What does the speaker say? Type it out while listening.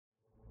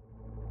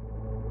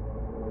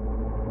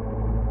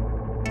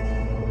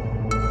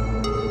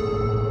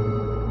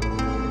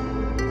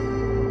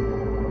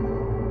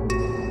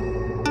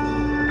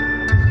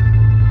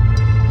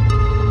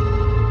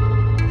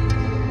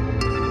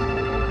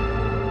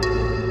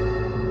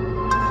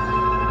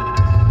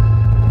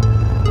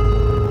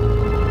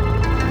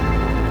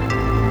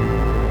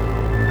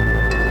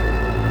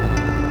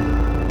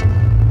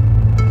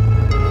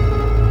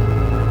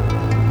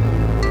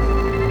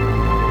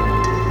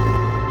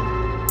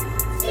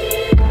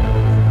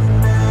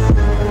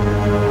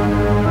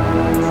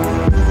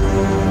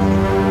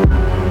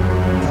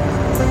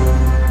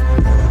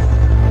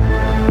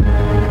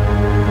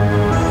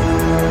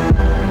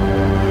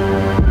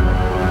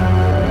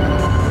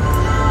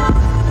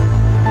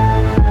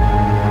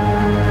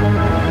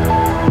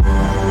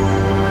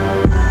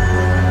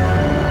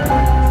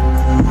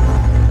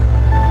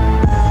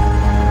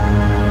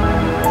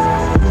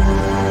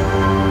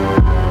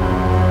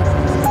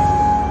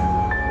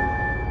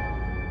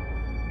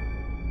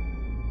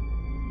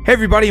Hey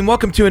everybody, and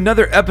welcome to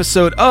another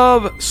episode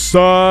of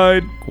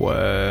Side Quest.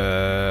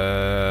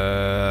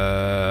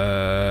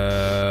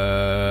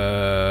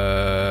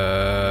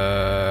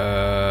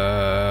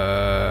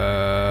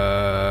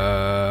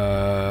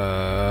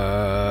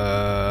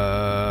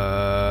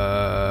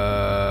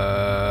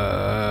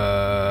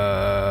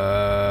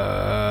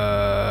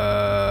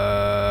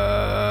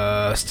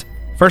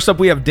 First up,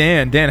 we have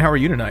Dan. Dan, how are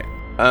you tonight?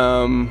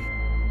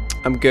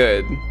 I'm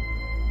good.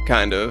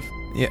 Kind of.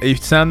 Yeah, you're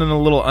sounding a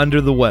little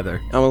under the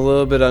weather. I'm a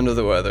little bit under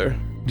the weather.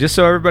 Just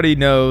so everybody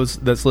knows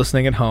that's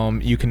listening at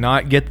home, you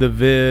cannot get the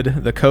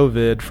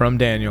COVID from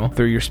Daniel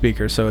through your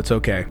speaker, so it's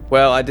okay.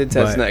 Well, I did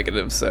test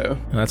negative, so.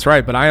 That's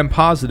right, but I am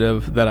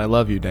positive that I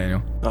love you,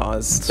 Daniel. Oh,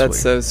 that's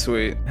so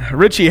sweet.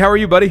 Richie, how are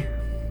you, buddy?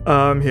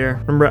 I'm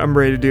here. I'm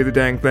ready to do the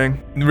dang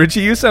thing.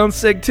 Richie, you sound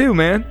sick too,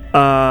 man.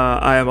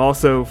 I am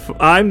also.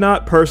 I'm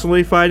not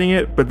personally fighting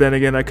it, but then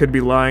again, I could be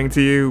lying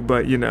to you.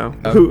 But you know,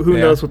 who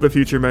knows what the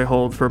future may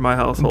hold for my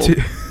household?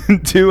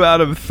 Two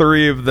out of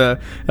three of the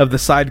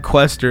side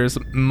questers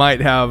might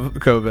have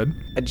COVID.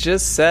 I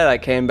just said I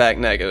came back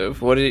negative.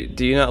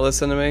 Do you not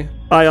listen to me?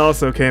 I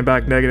also came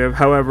back negative.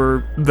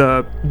 However,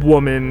 the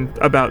woman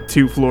about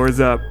 2 floors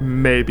up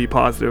may be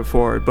positive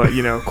for it. But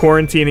you know,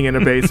 quarantining in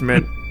a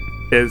basement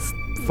is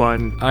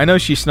fun. I know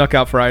she snuck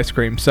out for ice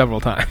cream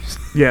several times.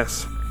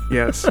 Yes.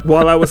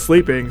 While I was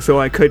sleeping, so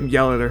I couldn't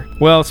yell at her.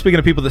 Well, speaking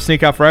of people that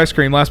sneak out for ice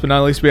cream, last but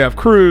not least, we have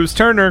Cruz.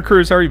 Turner,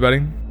 Cruz, how are you, buddy?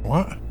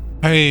 What?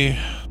 Hey.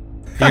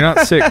 You're not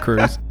sick,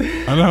 Cruz.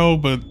 I know,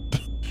 but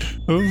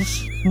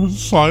it was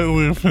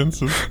slightly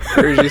offensive.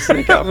 Cruz, you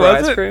sneak out for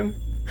ice cream?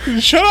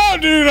 Shut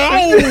up, dude.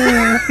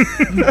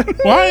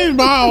 Why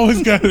am I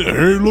always got it?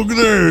 Hey, look at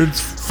there.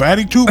 It's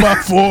fatty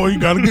 2x4. You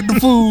gotta get the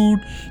food.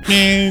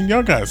 Man,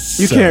 y'all got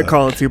You can't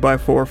call it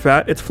 2x4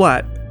 fat. It's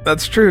flat.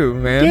 That's true,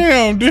 man.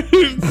 Damn, dude.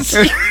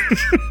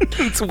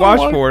 It's a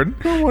washboard.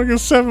 I'm like a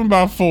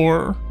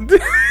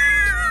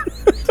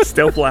 7x4.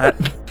 Still flat.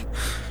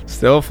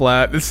 Still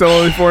flat. It's still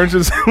only 4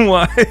 inches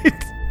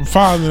wide.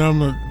 Fine, then I'm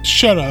gonna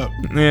shut up.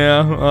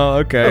 Yeah, well,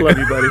 okay. I love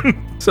you, buddy.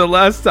 So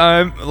last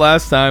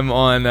time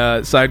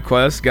on Side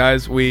Quest,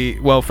 guys,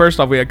 first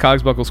off, we had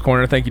Cogsbuckle's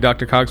Corner. Thank you,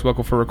 Dr.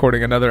 Cogsbuckle, for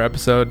recording another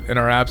episode in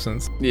our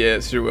absence.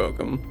 Yes, you're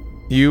welcome.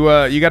 You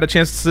got a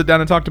chance to sit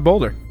down and talk to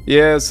Boulder.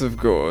 Yes, of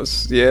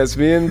course. Yes,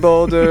 me and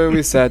Boulder,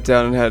 we sat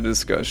down and had a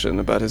discussion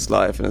about his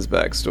life and his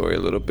backstory a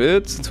little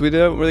bit, since we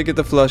didn't really get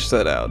to flush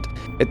that out.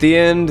 At the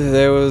end,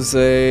 there was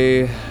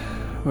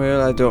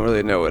well, I don't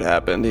really know what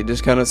happened. He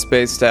just kind of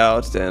spaced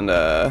out, and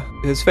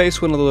his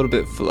face went a little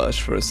bit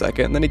flush for a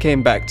second, and then he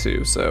came back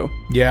to, so.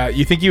 Yeah,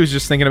 you think he was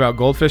just thinking about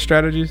goldfish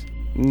strategies?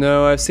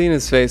 No, I've seen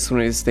his face when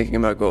he's thinking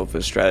about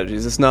goldfish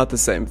strategies. It's not the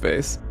same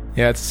face.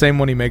 Yeah, it's the same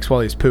one he makes while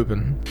he's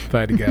pooping, if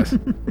I had to guess.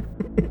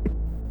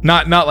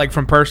 Not like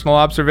from personal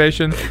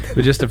observation,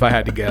 but just if I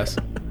had to guess.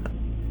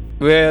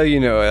 Well, you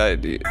know,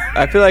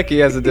 I feel like he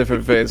has a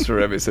different face for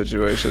every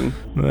situation.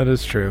 That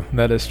is true.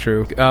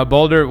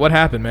 Boulder, what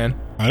happened, man?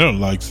 I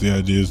don't like the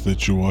ideas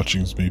that you're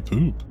watching me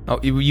poop. Oh,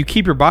 you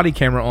keep your body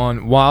camera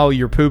on while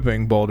you're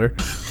pooping, Boulder.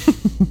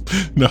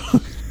 No.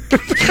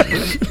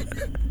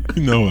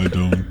 No, I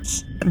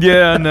don't.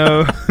 Yeah,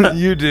 no,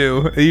 you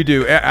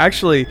do.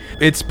 Actually,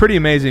 it's pretty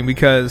amazing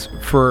because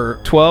for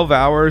 12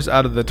 hours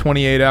out of the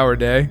 28-hour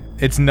day,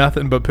 it's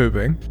nothing but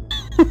pooping.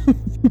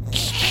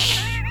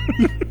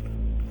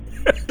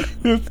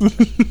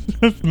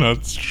 That's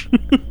not true.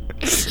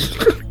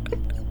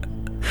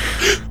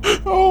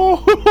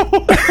 Oh.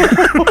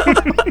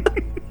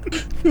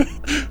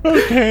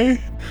 Okay.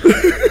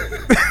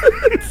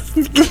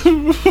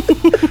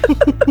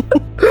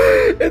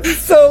 It's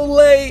so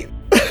late.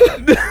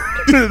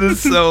 It is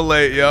so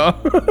late, y'all.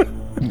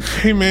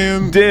 Hey,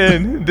 man.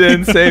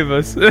 Den, save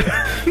us.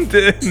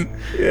 Den.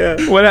 Yeah.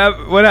 What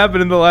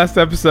happened in the last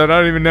episode? I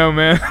don't even know,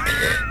 man.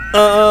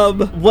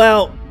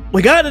 Well,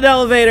 we got in an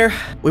elevator.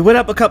 We went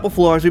up a couple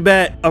floors. We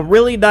met a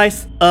really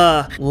nice,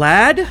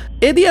 lad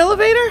in the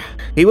elevator.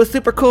 He was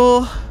super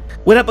cool.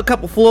 Went up a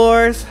couple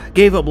floors,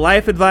 gave him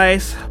life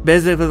advice,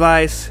 business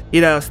advice,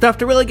 stuff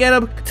to really get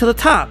him to the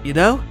top,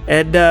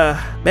 And,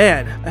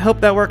 man, I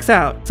hope that works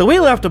out. So we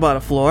left him on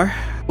a floor.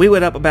 We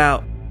went up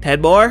about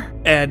 10 more,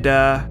 and,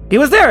 he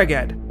was there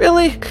again.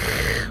 Really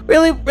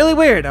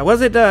weird. I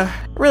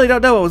really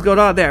don't know what was going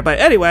on there. But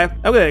anyway,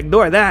 I'm gonna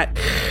ignore that.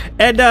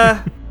 And,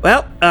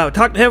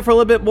 talked to him for a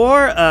little bit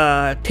more.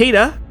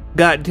 Tina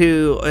got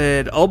into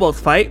an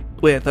almost fight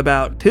with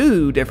about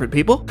 2 different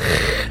people.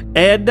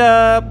 And,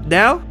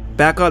 now,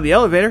 back on the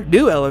elevator,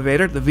 new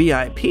elevator, the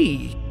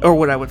VIP, or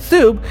what I would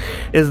assume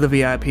is the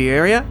VIP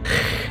area.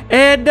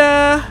 And,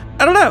 I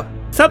don't know.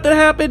 Something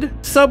happened.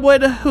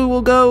 Someone who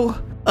will go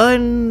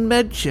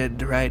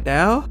unmentioned right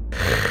now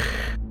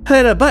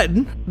hit a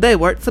button they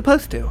weren't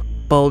supposed to.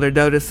 Boulder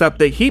noticed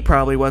something he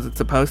probably wasn't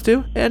supposed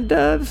to, and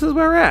this is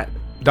where we're at.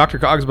 Dr.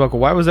 Cogsbuckle,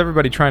 why was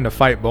everybody trying to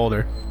fight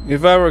Boulder?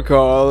 If I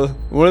recall,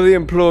 one of the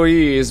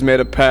employees made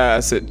a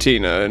pass at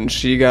Tina, and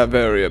she got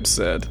very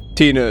upset.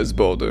 Tina is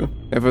Boulder.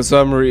 And for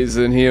some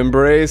reason, he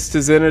embraced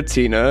his inner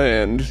Tina,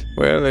 and,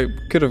 well, it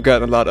could have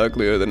gotten a lot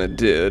uglier than it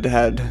did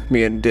had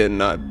me and Din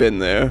not been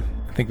there.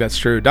 I think that's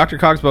true. Dr.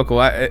 Cogsbuckle,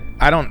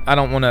 I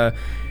don't want to,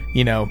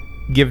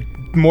 give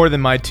more than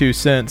my 2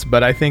 cents,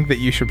 but I think that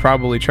you should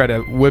probably try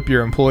to whip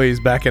your employees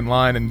back in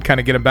line and kind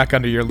of get them back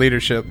under your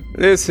leadership.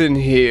 Listen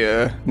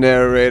here,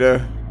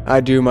 narrator.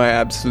 I do my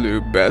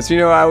absolute best.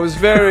 I was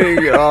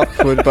very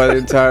off-put by the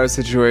entire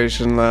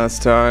situation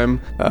last time.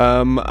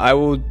 I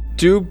will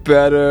do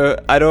better.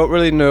 I don't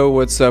really know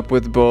what's up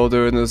with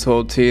Boulder and this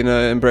whole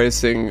Tina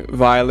embracing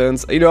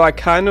violence. I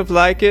kind of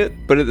like it,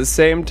 but at the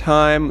same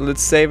time,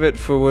 let's save it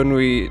for when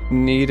we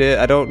need it.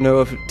 I don't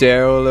know if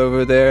Daryl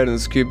over there in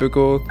his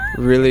cubicle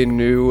really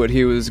knew what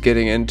he was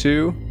getting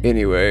into.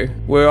 Anyway,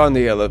 we're on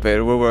the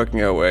elevator. We're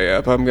working our way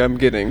up. I'm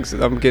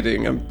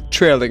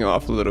trailing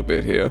off a little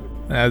bit here.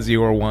 As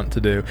you are wont to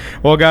do.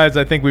 Well, guys,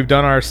 I think we've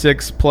done our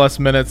 6+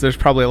 minutes. There's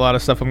probably a lot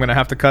of stuff I'm going to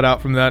have to cut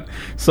out from that.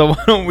 So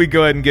why don't we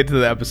go ahead and get to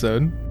the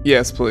episode?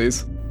 Yes,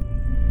 please.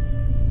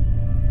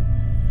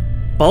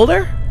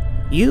 Boulder?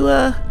 You,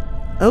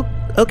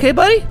 okay,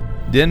 buddy?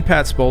 Din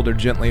pats Boulder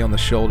gently on the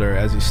shoulder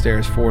as he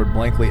stares forward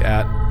blankly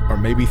at, or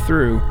maybe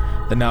through,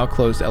 the now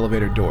closed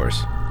elevator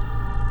doors.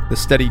 The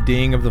steady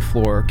ding of the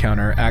floor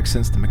counter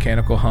accents the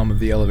mechanical hum of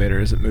the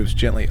elevator as it moves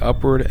gently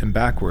upward and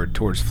backward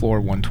towards floor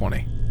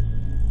 120.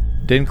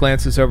 Din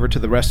glances over to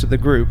the rest of the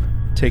group,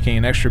 taking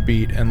an extra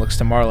beat, and looks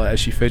to Marla as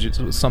she fidgets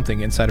with something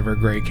inside of her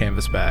gray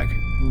canvas bag.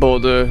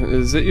 Boulder,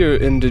 is it your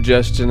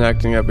indigestion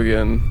acting up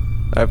again?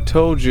 I've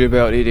told you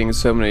about eating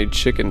so many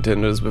chicken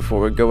tenders before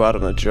we go out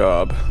on a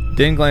job.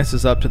 Din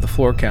glances up to the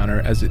floor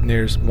counter as it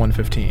nears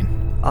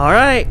 115. All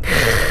right.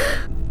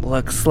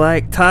 Looks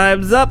like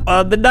time's up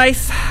on the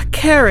nice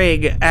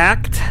carrying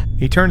act.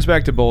 He turns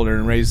back to Boulder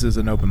and raises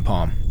an open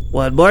palm.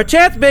 One more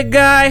chance, big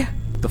guy.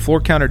 The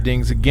floor counter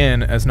dings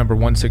again as number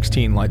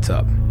 116 lights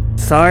up.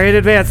 Sorry in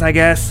advance, I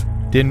guess.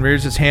 Din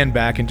rears his hand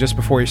back, and just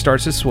before he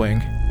starts his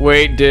swing...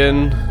 Wait,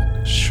 Din.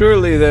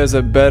 Surely there's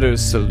a better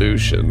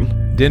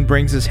solution. Din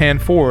brings his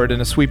hand forward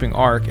in a sweeping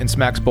arc and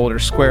smacks Boulder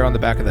square on the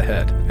back of the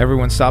head.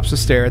 Everyone stops to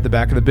stare at the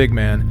back of the big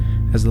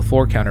man as the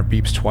floor counter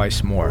beeps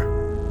twice more.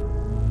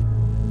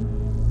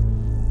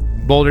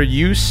 Boulder,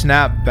 you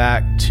snap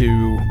back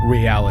to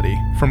reality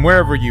from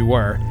wherever you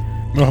were.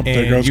 Oh,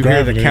 there and goes you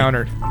gravity. hear the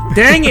counter.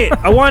 Dang it!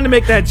 I wanted to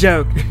make that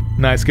joke.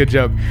 Nice, good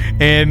joke.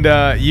 And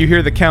you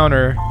hear the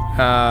counter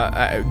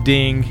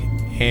ding,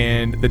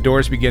 and the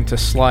doors begin to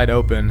slide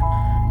open.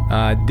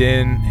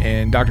 Din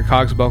and Dr.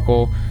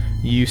 Cogsbuckle,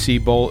 you see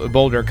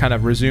Boulder kind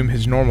of resume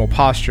his normal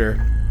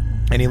posture,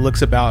 and he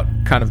looks about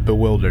kind of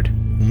bewildered.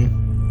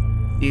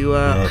 You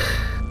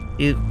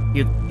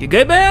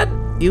good,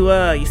 man?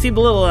 You seem a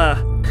little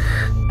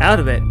out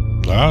of it.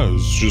 I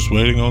was just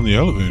waiting on the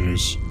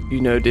elevators.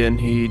 Din,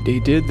 he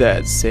did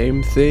that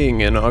same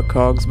thing in our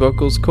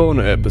Cogsbuckle's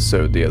Corner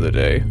episode the other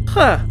day.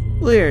 Huh,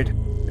 weird.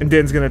 And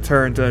Din's gonna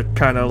turn to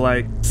kind of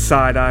like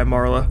side-eye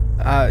Marla.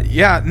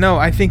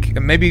 I think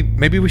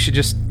maybe we should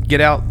just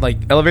get out, like,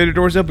 elevator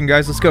doors open,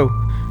 guys, let's go.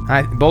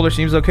 Boulder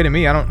seems okay to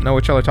me. I don't know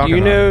what y'all are talking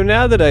about.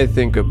 Now that I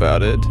think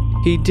about it,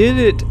 he did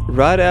it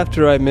right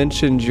after I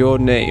mentioned your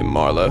name,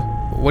 Marla.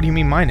 What do you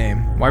mean my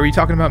name? Why were you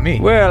talking about me?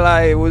 Well,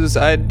 I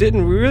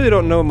really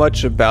don't know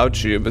much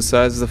about you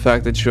besides the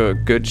fact that you're a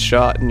good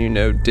shot and you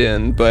know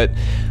Din, but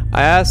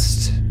I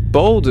asked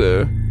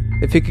Boulder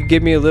if he could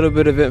give me a little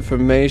bit of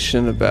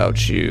information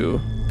about you,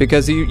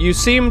 because you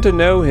seem to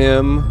know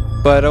him,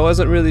 but I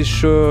wasn't really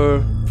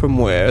sure from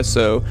where,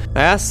 so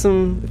I asked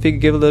him if he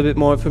could give a little bit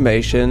more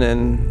information,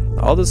 and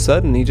all of a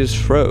sudden he just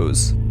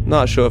froze.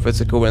 Not sure if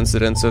it's a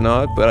coincidence or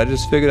not, but I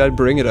just figured I'd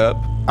bring it up.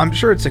 I'm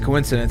sure it's a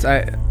coincidence.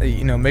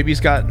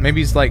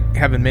 Maybe he's like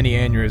having mini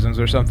aneurysms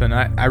or something.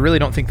 I really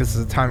don't think this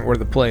is the time or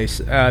the place.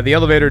 The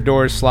elevator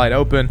doors slide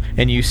open,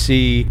 and you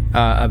see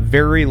a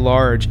very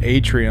large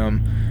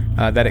atrium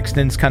that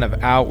extends kind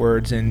of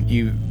outwards, and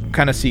you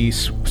kind of see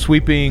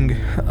sweeping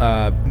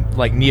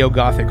like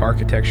neo-Gothic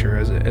architecture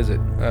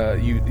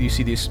you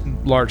see these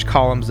large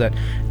columns that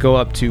go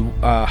up to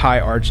high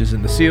arches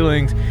in the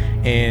ceilings,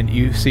 and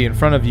you see in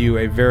front of you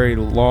a very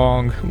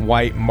long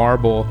white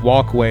marble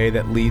walkway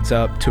that leads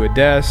up to a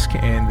desk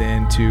and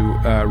then to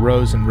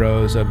rows and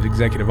rows of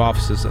executive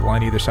offices that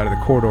line either side of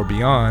the corridor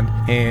beyond.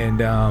 And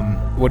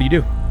what do you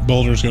do?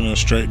 Boulder's gonna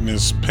straighten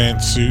his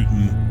pantsuit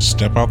and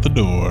step out the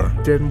door.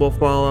 Din will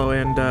follow,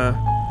 and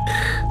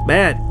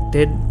Man,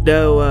 didn't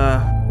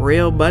know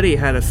real Buddy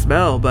had a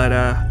smell, but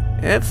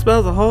it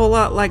smells a whole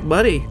lot like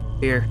Buddy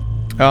here.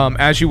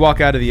 As you walk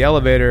out of the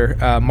elevator,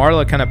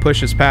 Marla kind of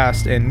pushes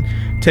past and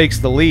takes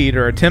the lead,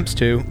 or attempts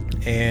to,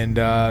 and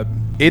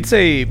it's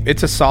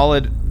a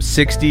solid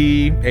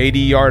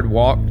 60-80 yard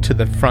walk to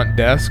the front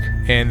desk,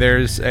 and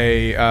there's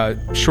a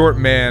short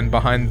man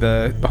behind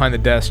the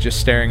desk just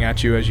staring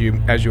at you as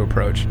you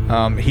approach.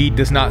 He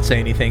does not say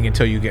anything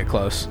until you get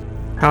close.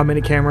 how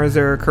many cameras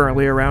are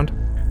currently around?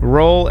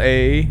 Roll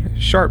a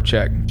sharp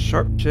check.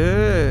 Sharp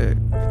check.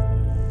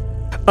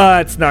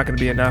 It's not going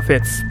to be enough.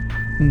 It's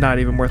not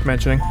even worth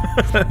mentioning.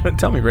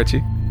 Tell me,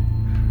 Richie.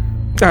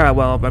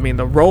 Well, I mean,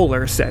 the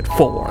roller said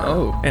 4.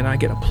 Oh. And I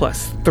get a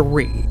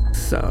 +3,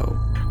 so...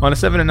 On a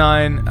 7 to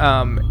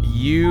 9,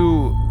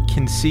 you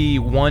can see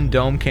one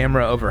dome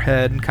camera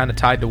overhead, kind of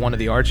tied to one of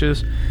the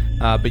arches,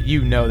 but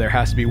you know there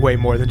has to be way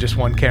more than just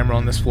one camera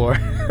on this floor.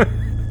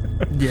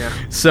 Yeah,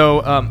 So,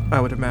 I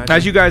would imagine.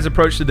 as you guys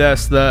approach the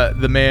desk,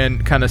 the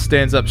man kind of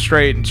stands up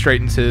straight and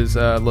straightens his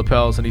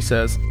lapels, and he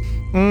says,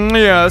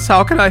 "Yes,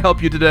 how can I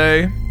help you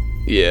today?"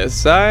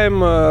 Yes, I'm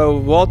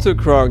Walter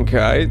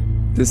Cronkite.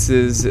 This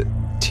is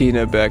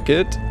Tina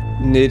Beckett,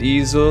 Nid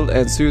Easel,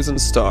 and Susan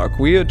Stark.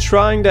 We are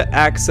trying to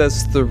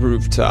access the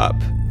rooftop.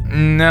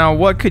 Now,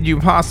 what could you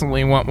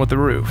possibly want with the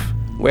roof?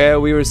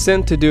 Well, we were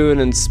sent to do an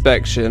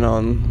inspection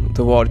on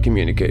the ward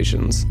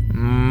communications.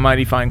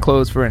 Mighty fine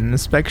clothes for an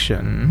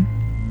inspection.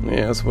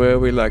 Yes, where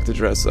we like to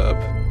dress up.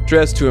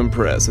 Dress to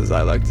impress, as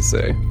I like to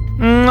say.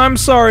 I'm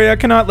sorry, I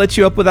cannot let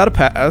you up without a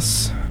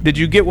pass. Did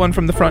you get one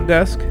from the front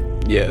desk?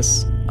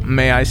 Yes.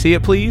 May I see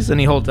it, please? And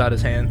he holds out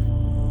his hand.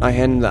 I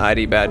hand him the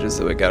ID badges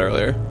that we got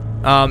earlier.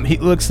 He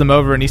looks them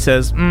over and he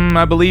says,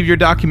 I believe your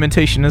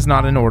documentation is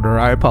not in order.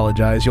 I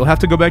apologize. You'll have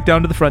to go back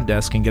down to the front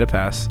desk and get a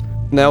pass.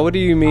 Now, what do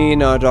you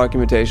mean our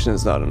documentation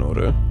is not in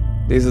order?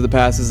 These are the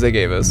passes they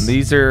gave us.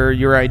 These are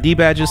your ID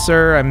badges,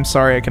 sir. I'm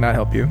sorry I cannot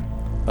help you.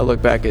 I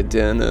look back at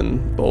Den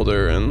and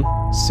Boulder and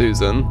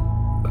Susan.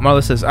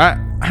 Marla says,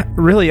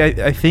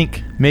 I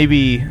think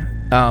maybe,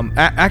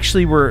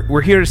 actually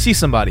we're here to see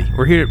somebody.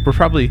 We're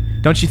probably,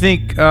 don't you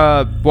think,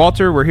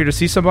 Walter, we're here to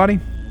see somebody?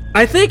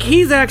 I think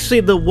he's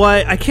actually the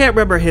one. I can't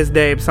remember his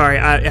name. Sorry.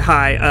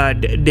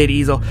 Nid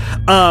Easel.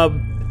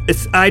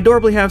 I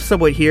adorably have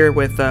someone here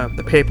with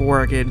the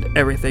paperwork and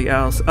everything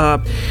else.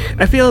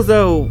 I feel as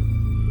though,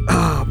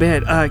 oh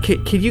man,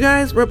 can you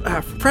guys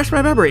refresh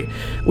my memory?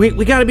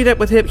 We got to meet up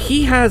with him.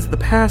 He has the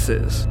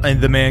passes. And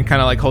the man kind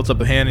of like holds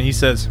up a hand and he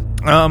says,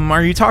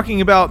 are you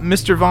talking about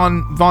Mr.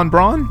 Von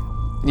Braun?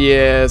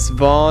 Yes,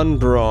 Von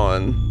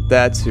Braun.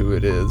 That's who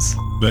it is.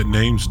 That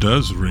names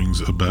does rings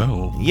a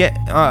bell.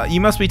 Yeah,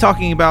 you must be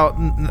talking about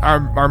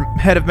our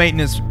head of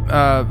maintenance,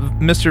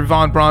 Mr.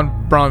 Von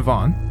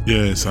Braun.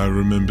 Yes, I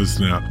remembers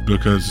now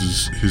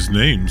because his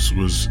names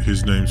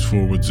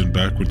forwards and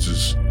backwards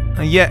is.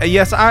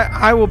 Yes,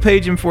 I will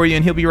page him for you,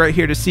 and he'll be right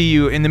here to see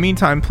you. In the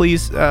meantime,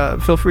 please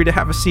feel free to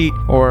have a seat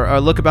or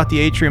look about the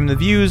atrium. The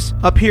views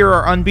up here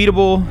are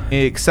unbeatable,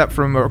 except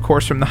from, of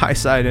course, from the high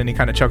side. And he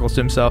kind of chuckles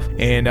to himself.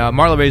 And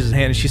Marla raises his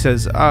hand, and she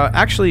says,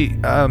 "Actually,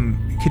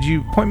 could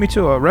you point me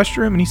to a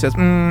restroom?" And he says,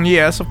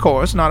 "Yes, of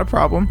course, not a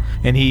problem."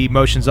 And he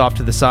motions off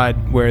to the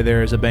side where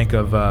there is a bank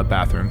of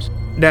bathrooms.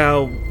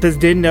 Now, does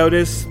Din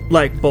notice,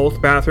 like,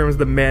 both bathrooms,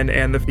 the men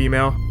and the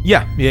female?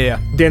 Yeah.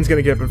 Din's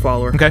gonna get up and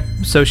follow her. Okay,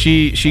 so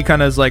she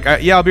kind of is like,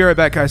 yeah, I'll be right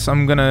back, guys.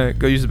 I'm gonna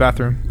go use the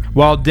bathroom.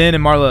 While Din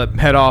and Marla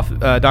head off,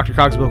 Dr.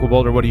 Cogsbuckle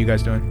Boulder, what are you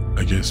guys doing?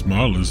 I guess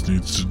Marla's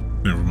needs to.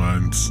 Never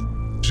mind.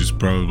 She's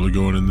probably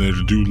going in there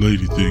to do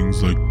lady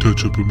things like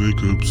touch up her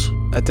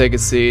makeups. I take a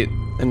seat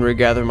and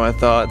regather my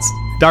thoughts.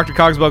 Dr.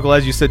 Cogsbuckle,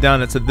 as you sit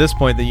down, it's at this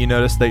point that you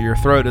notice that your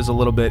throat is a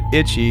little bit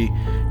itchy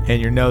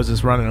and your nose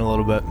is running a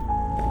little bit.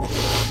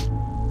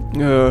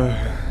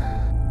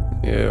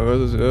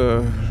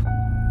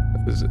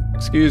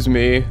 Excuse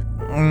me.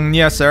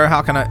 Yes, sir.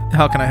 How can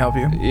I help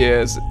you?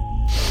 Yes.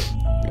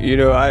 You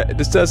know,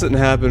 this doesn't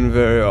happen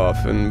very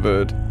often,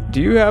 but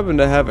do you happen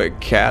to have a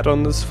cat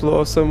on this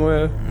floor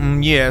somewhere?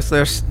 Yes,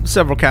 there's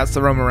several cats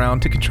that roam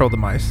around to control the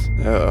mice.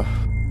 Oh,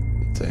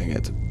 dang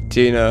it.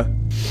 Tina.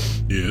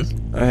 Yes?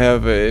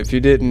 If you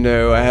didn't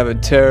know, I have a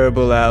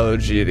terrible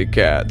allergy to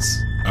cats.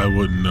 I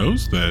wouldn't know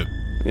that.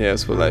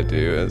 Yes, well, I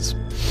do.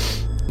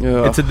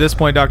 It's at this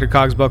point, Dr.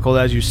 Cogsbuckle,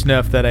 as you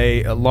sniff, that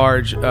a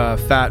large,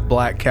 fat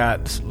black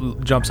cat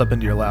jumps up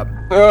into your lap.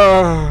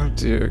 Oh,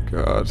 dear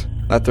God.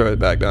 I throw it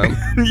back down.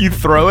 You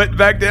throw it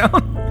back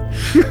down?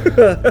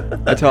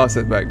 I toss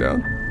it back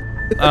down.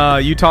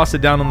 You toss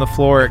it down on the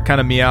floor. It kind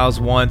of meows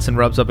once and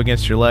rubs up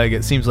against your leg.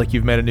 It seems like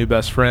you've made a new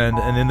best friend.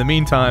 And in the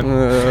meantime,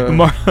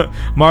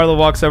 Marla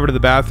walks over to the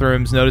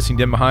bathrooms, noticing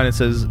Din behind, and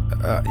says,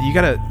 "You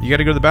gotta go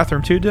to the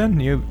bathroom too, Din?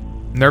 You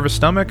nervous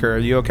stomach, or are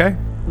you okay?"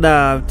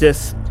 Nah,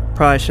 just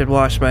probably should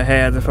wash my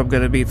hands if I'm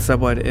gonna meet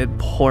someone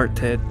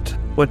important.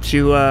 What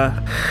you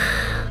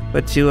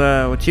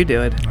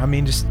doing? I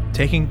mean, just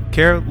taking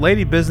care of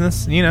lady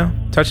business. You know,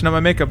 touching up my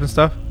makeup and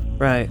stuff.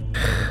 Right.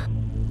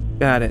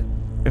 Got it.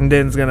 And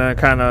Din's gonna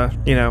kind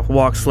of,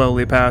 walk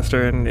slowly past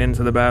her and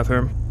into the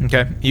bathroom.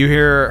 Okay. You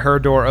hear her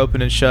door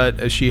open and shut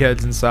as she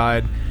heads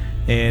inside.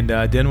 And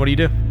Din, what do you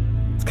do?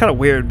 It's kind of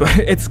weird, but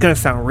it's gonna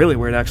sound really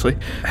weird, actually.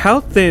 How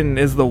thin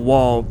is the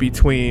wall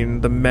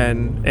between the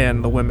men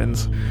and the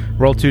women's?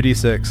 Roll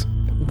 2d6.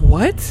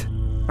 What?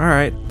 All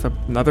right, it's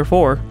another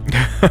 4.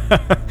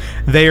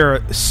 They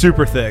are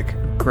super thick.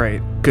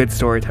 Great. Good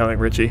storytelling,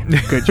 Richie.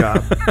 Good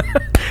job.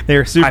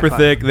 They're super High five.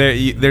 thick.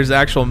 There's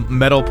actual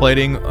metal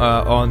plating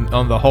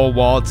on the whole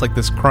wall. It's like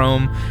this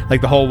chrome.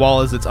 Like the whole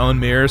wall is its own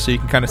mirror, so you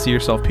can kind of see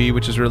yourself pee,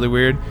 which is really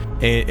weird.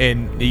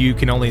 And you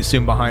can only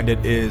assume behind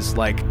it is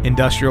like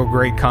industrial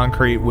grade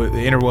concrete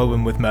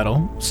interwoven with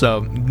metal.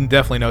 So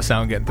definitely no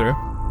sound getting through.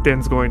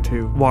 Din's going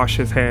to wash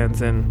his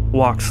hands and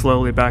walk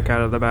slowly back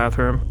out of the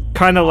bathroom.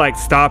 Kind of like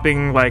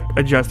stopping, like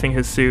adjusting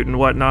his suit and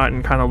whatnot,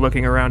 and kind of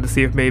looking around to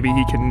see if maybe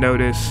he can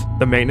notice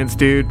the maintenance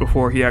dude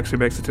before he actually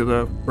makes it to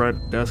the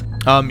front desk.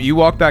 You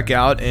walk back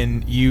out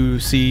and you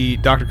see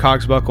Dr.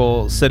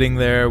 Cogsbuckle sitting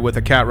there with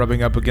a cat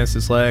rubbing up against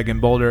his leg, and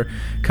Boulder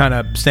kind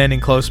of standing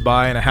close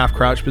by in a half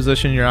crouch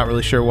position. You're not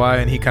really sure why,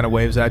 and he kind of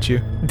waves at you.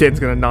 Din's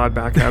gonna nod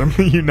back at him.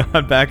 You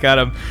nod back at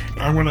him.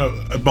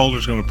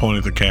 Boulder's gonna point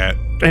at the cat.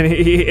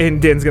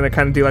 And Din's gonna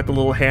kind of do like the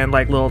little hand,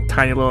 like little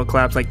tiny little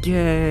claps, like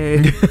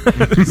yay.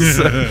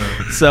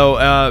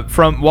 So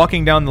from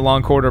walking down the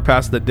long corridor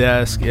past the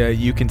desk,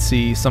 you can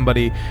see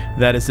somebody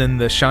that is in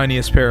the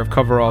shiniest pair of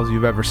coveralls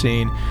you've ever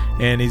seen,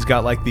 and he's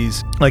got like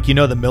these, like, you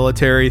know, the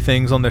military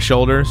things on the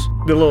shoulders,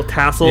 The little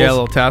tassels. yeah,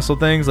 little tassel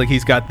things. Like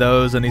he's got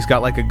those, and he's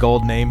got like a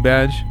gold name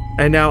badge.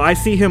 And now I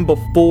see him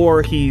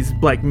before he's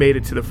like made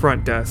it to the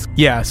front desk.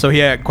 Yeah, so he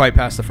hadn't quite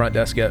passed the front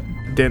desk yet.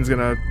 Din's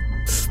gonna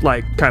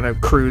like kind of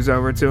cruise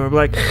over to him,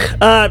 like,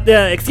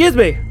 excuse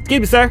me,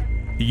 sir.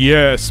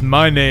 Yes,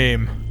 my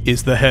name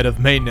is the head of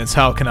maintenance.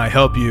 How can I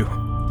help you?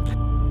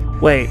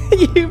 Wait,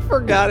 You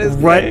forgot his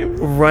name.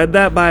 run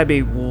that by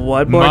me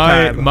one more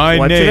time. My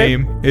What's your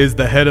name is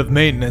the head of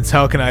maintenance.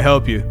 How can I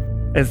help you?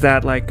 Is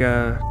that like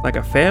a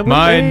family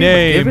My name? A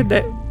name given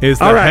name? is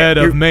the All right, head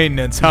of you're-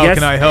 maintenance. How Yes.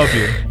 can I help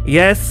you?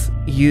 Yes,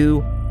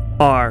 you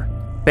are.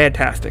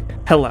 Fantastic.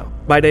 Hello,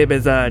 my name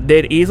is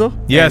Din Easel.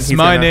 and Yes, he's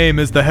my gonna- name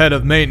is the head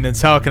of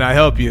maintenance. How can I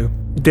help you?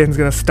 Din's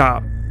gonna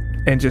stop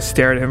and just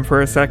stare at him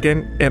for a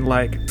second and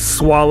like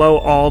swallow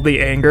all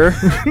the anger.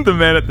 The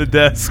man at the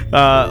desk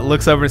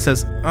looks over and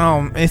says,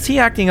 is he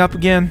acting up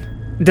again?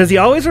 Does he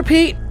always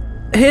repeat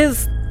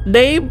his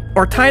name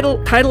or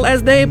title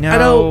as name? I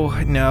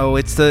don't. No,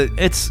 it's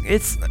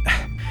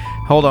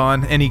hold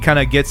on. And he kind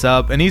of gets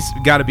up, and he's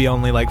got to be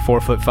only like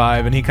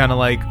 4'5", and he kind of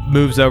like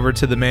moves over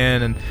to the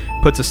man and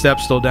puts a step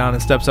stool down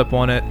and steps up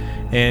on it.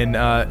 And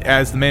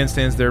as the man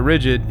stands there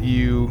rigid,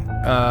 you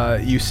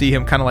see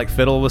him kind of like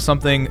fiddle with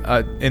something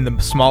in the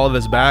small of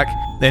his back.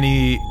 Then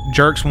he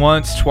jerks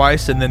once,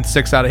 twice, and then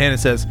sticks out a hand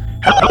and says,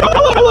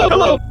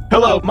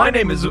 Hello. My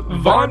name is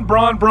Von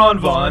Braun,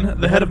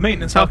 the head of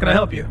maintenance. How can I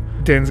help you?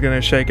 Din's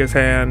gonna shake his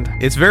hand.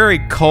 It's very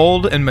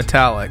cold and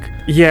metallic.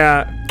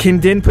 Yeah, can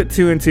Din put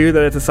 2 and 2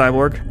 that it's a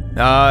cyborg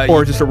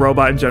or just a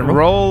robot in general?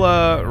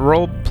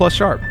 Roll plus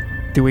sharp.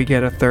 Do we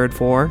get a third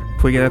 4?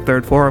 If we get a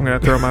third 4, I'm gonna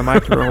throw my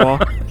mic through a wall.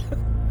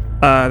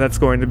 That's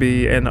going to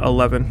be an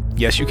 11.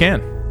 Yes, you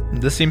can.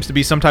 This seems to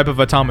be some type of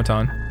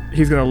automaton.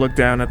 He's gonna look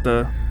down at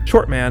the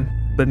short man,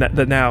 the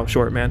now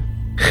short man.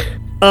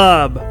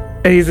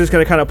 And he's just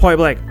gonna kind of point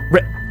like,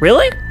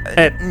 really?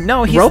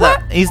 No,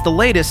 robot? he's the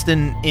latest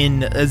in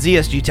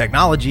ZSG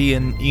technology,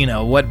 and you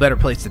know what better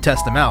place to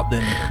test them out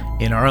than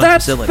in our own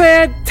That's facility.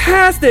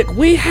 fantastic!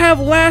 We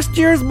have last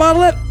year's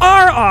model at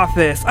our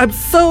office. I'm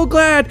so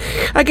glad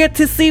I get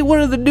to see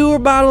one of the newer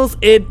models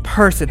in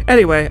person.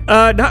 Anyway, no,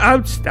 I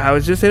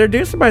was just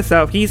introducing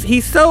myself.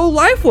 He's so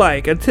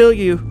lifelike until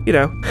you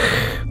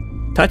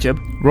touch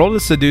him. Roll to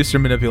seduce or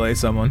manipulate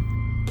someone.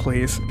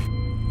 Please.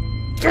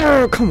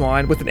 Oh, come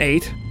on, with an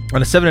 8.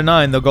 On a 7 and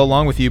 9, they'll go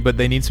along with you, but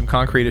they need some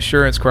concrete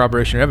assurance,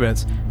 corroboration, or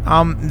evidence.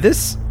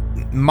 This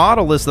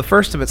model is the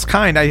first of its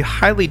kind. I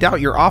highly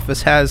doubt your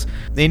office has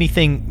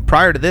anything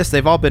prior to this.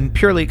 They've all been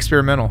purely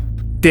experimental.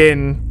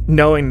 Din,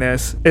 knowing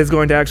this, is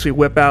going to actually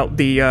whip out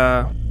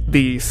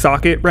the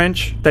socket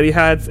wrench that he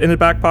had in his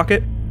back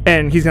pocket,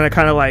 and he's going to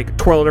kind of like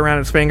twirl it around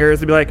his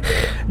fingers and be like,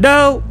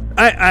 no,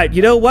 I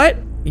you know what?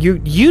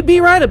 You'd be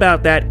right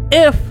about that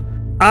if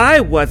I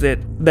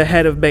wasn't the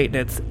head of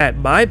maintenance at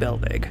my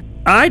building.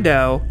 I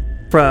know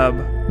from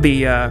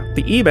the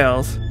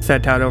emails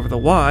sent out over the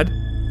WAD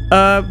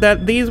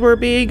that these were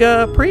being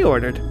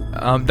pre-ordered.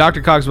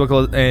 Dr.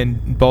 Cogsbuckle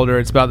and Boulder,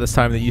 it's about this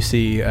time that you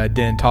see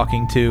Din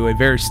talking to a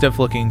very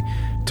stiff-looking,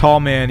 tall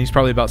man. He's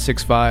probably about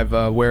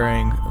 6'5",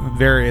 wearing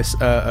various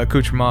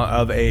accoutrements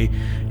of a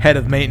head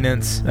of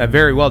maintenance, a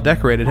very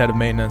well-decorated head of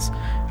maintenance,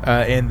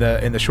 in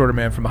the shorter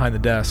man from behind the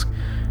desk.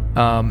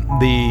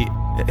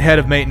 The head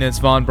of maintenance,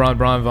 Von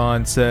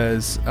Braun,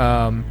 says,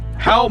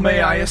 how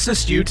may I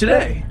assist you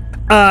today?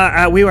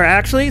 We were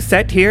actually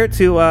sent here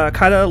to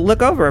kind of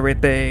look over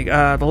everything.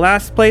 The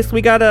last place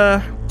we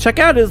gotta check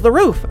out is the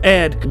roof,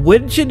 and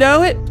wouldn't you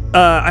know it?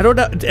 I don't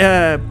know,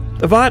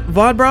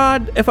 Von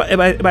Braun,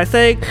 am I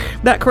saying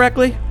that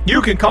correctly?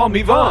 You can call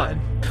me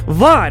Von.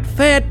 Von,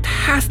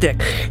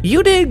 fantastic!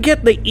 You didn't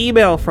get the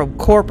email from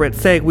corporate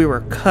saying we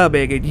were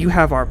coming, and you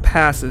have our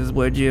passes,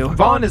 would you?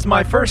 Von is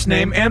my first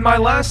name and my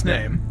last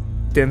name.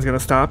 Din's gonna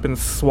stop and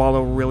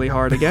swallow really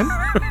hard again.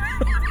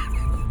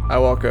 I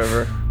walk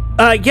over.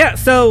 Yeah,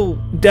 so,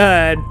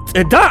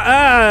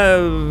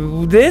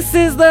 this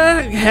is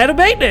the head of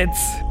maintenance.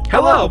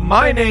 Hello,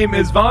 my name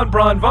is Von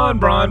Braun,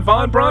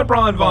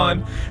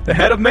 the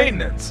head of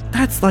maintenance.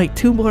 That's like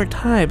 2 more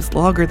times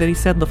longer than he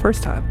said the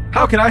first time.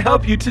 How can I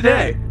help you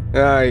today?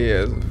 Ah,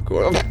 yes, of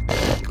course.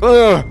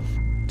 Ugh,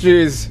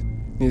 jeez,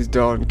 these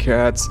darn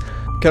cats.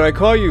 Can I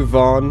call you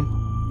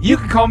Vaughn? You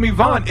can call me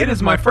Von. It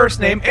is my first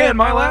name and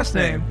my last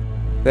name.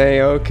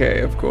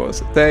 Okay, of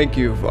course. Thank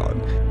you,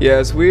 Vaughn.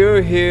 Yes, we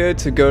are here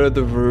to go to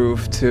the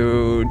roof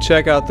to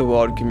check out the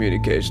wall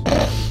communication.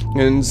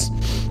 And,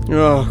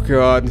 oh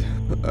god,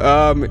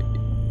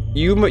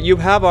 you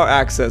have our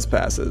access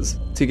passes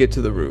to get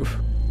to the roof.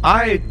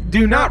 I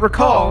do not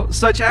recall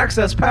such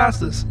access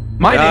passes.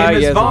 My name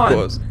is yes, of Vaughn,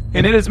 course.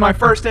 and it is my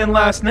first and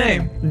last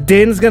name.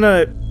 Din's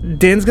gonna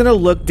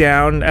look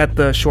down at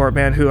the short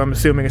man, who I'm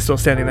assuming is still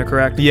standing there,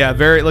 correct? Yeah,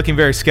 looking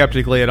very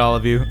skeptically at all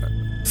of you.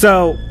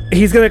 So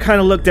he's gonna kind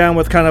of look down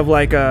with kind of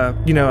like a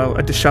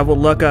disheveled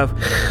look of,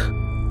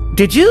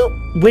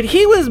 when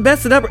he was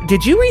messing up,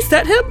 did you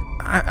reset him?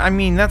 I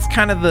mean, that's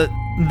kind of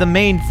the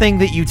main thing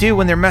that you do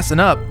when they're messing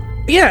up.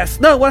 Yes,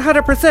 no,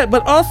 100%.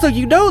 But also,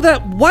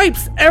 that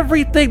wipes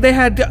everything they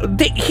had.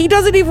 He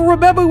doesn't even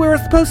remember we were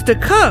supposed to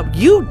come.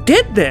 You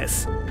did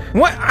this.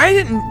 What? I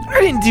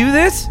didn't do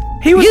this.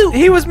 He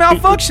was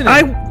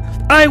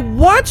malfunctioning. I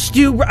watched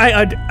you.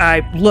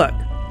 I look.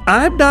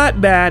 I'm not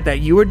mad that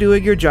you were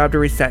doing your job to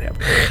reset him.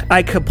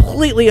 I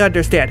completely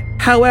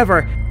understand.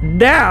 However,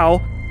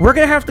 now we're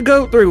gonna have to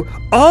go through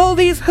all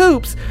these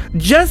hoops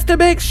just to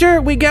make sure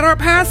we get our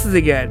passes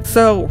again.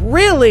 So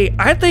really,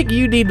 I think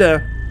you need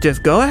to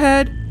just go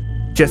ahead,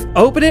 just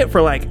open it for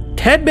like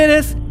 10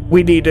 minutes.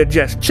 We need to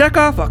just check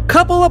off a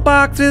couple of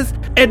boxes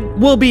and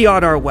we'll be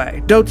on our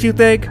way. Don't you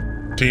think?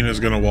 Tina's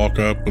gonna walk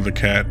up with a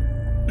cat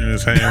in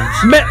his hands.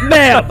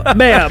 Ma'am,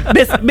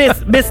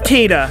 Miss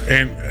Tina.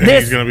 And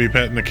This- he's gonna be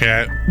petting the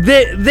cat.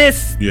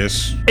 This,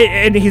 Yes.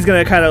 and he's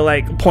gonna kind of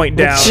like point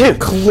down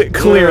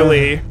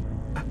clearly.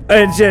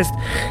 And just,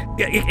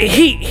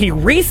 he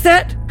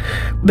reset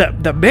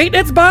the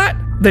maintenance bot,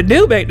 the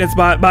new maintenance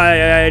bot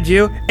behind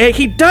you, and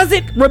he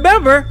doesn't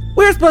remember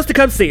we're supposed to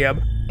come see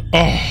him.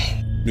 Oh,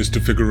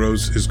 Mr.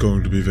 Figaro's is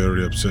going to be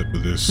very upset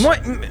with this.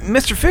 What,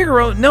 Mr.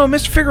 Figaro? No,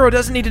 Mr. Figaro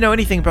doesn't need to know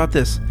anything about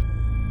this.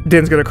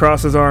 Din's gonna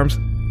cross his arms.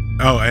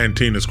 Oh, and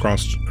Tina's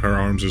crossed her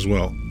arms as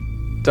well.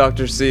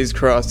 Dr. C's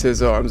crossed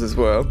his arms as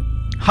well.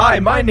 Hi,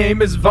 my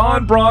name is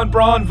Von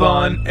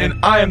Vaughn, and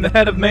I am the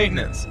head of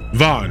maintenance.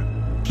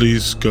 Vaughn,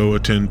 please go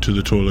attend to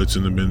the toilets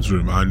in the men's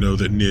room. I know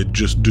that Ned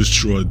just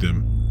destroyed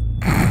them.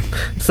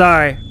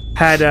 Sorry,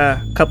 had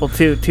a couple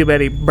too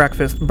many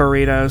breakfast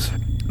burritos.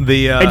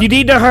 And you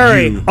need to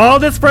hurry. All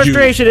this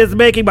frustration is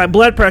making my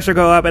blood pressure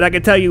go up, and I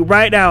can tell you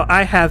right now,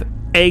 I have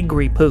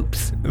angry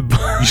poops.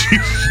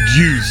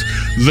 Use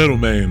little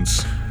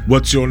mans.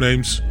 What's your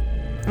names?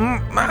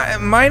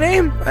 My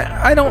name?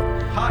 I don't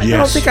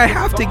Yes. think I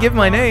have to give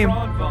my name.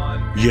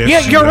 Yes, Yeah,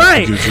 you you're have to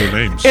right. give your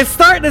names. It's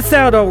starting to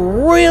sound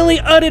really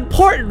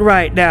unimportant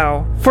right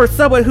now for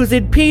someone who's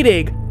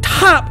impeding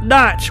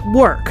top-notch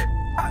work.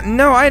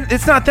 No,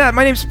 it's not that.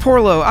 My name's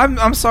Porlo.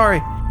 I'm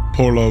sorry.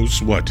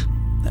 Porlo's what?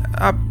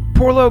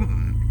 Porlo.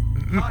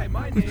 Hi,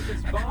 my name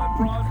is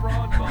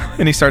Von.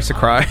 And he starts to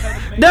cry.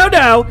 No,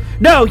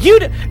 you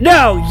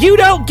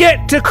don't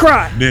get to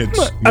cry. Nids,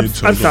 I'm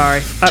hold on.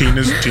 sorry.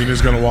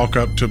 Tina's gonna walk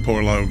up to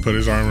Porlo and put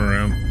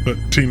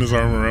Tina's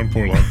arm around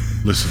Porlo.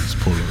 Listen, it's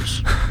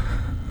Porlo's.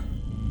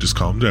 Just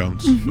calm down,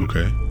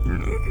 okay?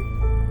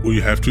 Well,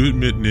 you have to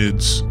admit,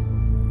 Nids,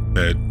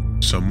 that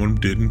someone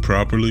didn't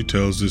properly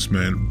tell this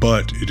man,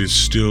 but it is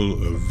still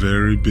a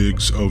very big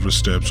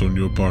oversteps on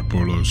your part,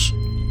 Porlos.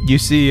 You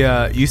see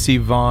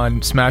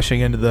Vaughn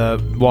smashing into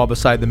the wall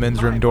beside the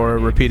men's room door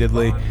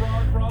repeatedly,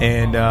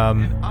 and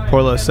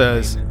Porlo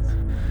says,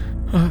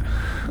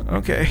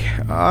 "Okay,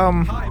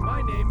 I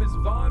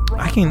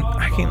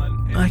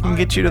can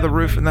get you to the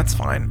roof, and that's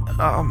fine.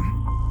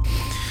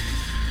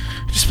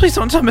 Just please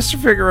don't tell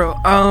Mr. Figaro.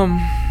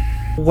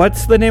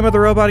 What's the name of the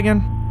robot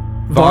again?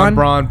 Vaughn.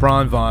 Von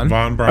Braun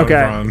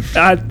Okay. Braun.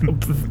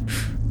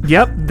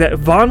 Yep,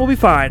 Vaughn will be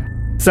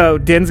fine. So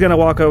Din's gonna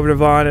walk over to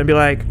Vaughn and be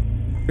like,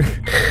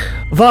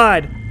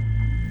 Vaughn,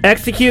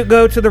 execute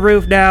go to the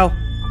roof now,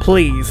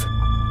 please.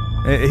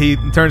 He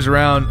turns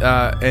around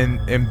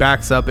and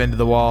backs up into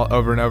the wall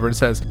over and over and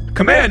says,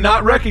 "Command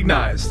not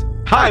recognized.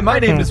 Hi, my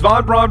name is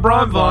Von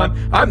Vaughn.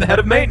 I'm the head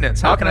of maintenance.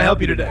 How can I help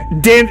you today?"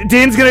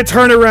 Din's gonna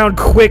turn around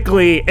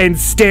quickly and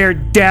stare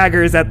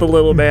daggers at the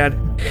little man.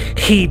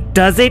 He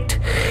doesn't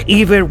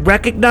even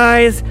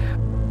recognize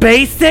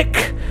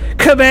basic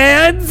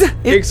commands?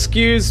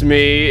 Excuse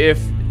me if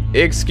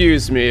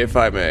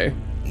I may.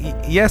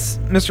 Yes,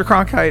 Mr.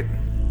 Cronkite.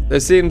 There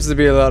seems to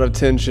be a lot of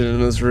tension in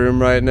this room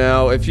right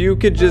now. If you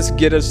could just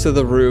get us to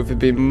the roof, it'd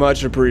be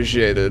much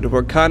appreciated.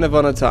 We're kind of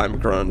on a time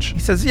crunch. He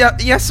says,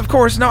 yes, of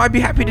course. No, I'd be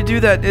happy to do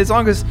that as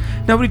long as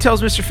nobody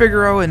tells Mr.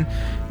 Figaro and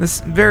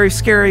this very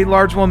scary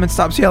large woman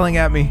stops yelling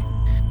at me.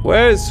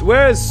 Where's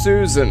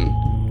Susan?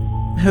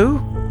 Who?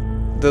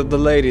 The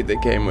lady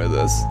that came with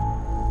us.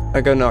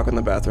 I go knock on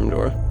the bathroom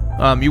door.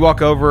 You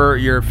walk over,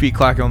 your feet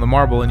clacking on the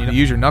marble, and you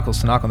use your knuckles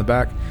to knock on the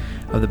back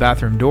of the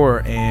bathroom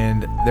door,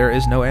 and there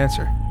is no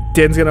answer.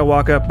 Din's gonna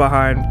walk up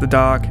behind the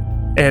dog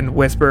and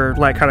whisper,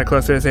 like, kind of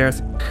close to his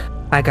ears,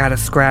 I got a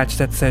scratch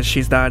that says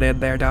she's not in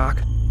there,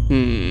 Doc.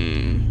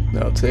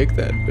 I'll take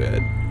that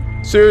bet.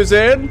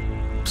 Susan?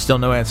 Still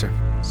no answer.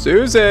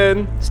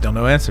 Susan? Still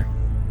no answer.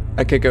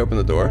 I kick open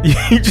the door.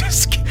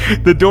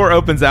 The door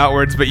opens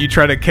outwards, but you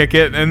try to kick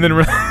it and then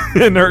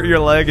and hurt your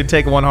leg and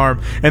take one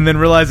harm, and then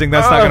realizing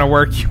that's not going to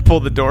work, you pull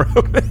the door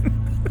open.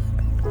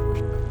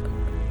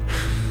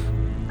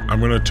 I'm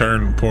going to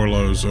turn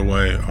Porlos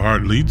away. All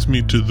right, leads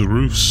me to the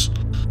roofs.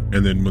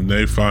 And then when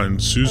they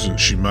find Susan,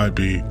 she might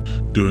be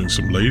doing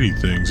some lady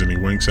things. And he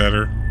winks at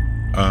her,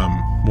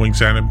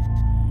 winks at him.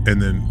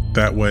 And then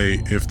that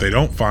way, if they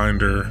don't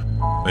find her,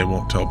 they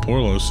won't tell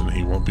Porlos and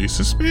he won't be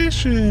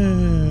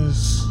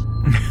suspicious.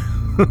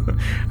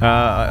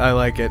 I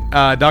like it.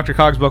 Dr.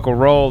 Cogsbuckle,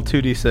 roll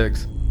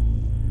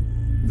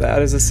 2d6.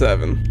 That is a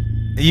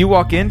 7. You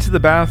walk into the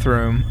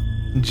bathroom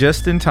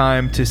just in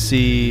time to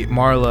see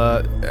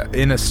Marla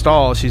in a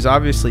stall. She's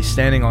obviously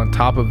standing on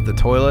top of the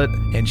toilet,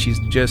 and she's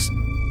just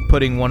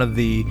putting one of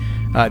the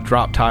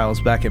drop tiles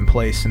back in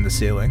place in the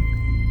ceiling.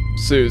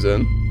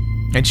 Susan.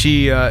 And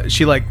she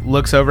like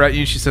looks over at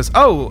you. She says,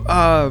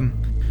 "Oh,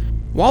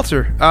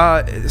 Walter.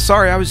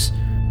 Sorry, I was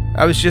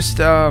just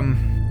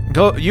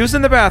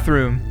using the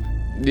bathroom."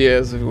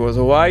 Yes, of course.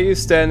 Why are you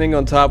standing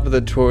on top of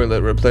the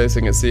toilet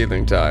replacing a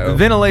ceiling tile?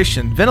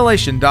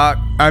 Ventilation, Doc.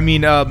 I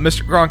mean,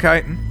 Mr.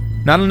 Cronkite.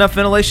 Not enough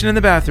ventilation in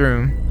the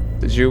bathroom.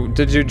 Did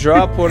you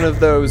drop one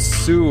of those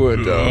sewer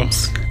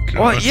dumps?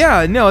 Well,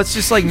 yeah, no, it's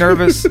just like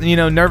nervous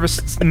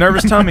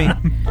tummy.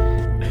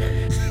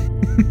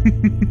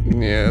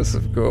 Yes,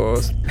 of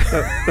course.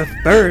 The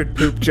third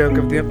poop joke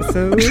of the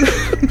episode.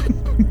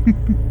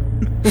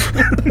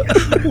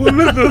 One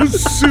of those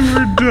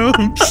sewer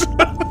dumps.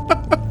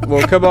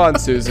 Well, come on,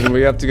 Susan.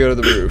 We have to go to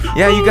the roof.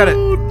 Yeah, you got it.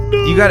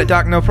 You got it,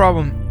 Doc. No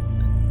problem.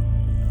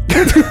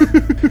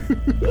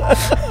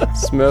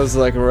 Smells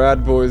like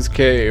Rat Boy's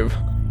cave.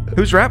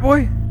 Who's Rat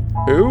Boy?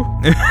 Who?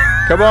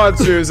 Come on,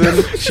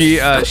 Susan.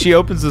 She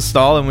opens the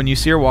stall, and when you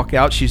see her walk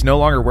out, she's no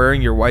longer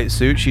wearing your white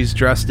suit. She's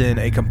dressed in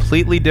a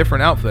completely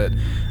different outfit.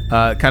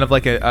 Kind of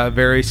like a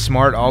very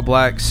smart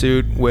all-black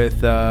suit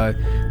with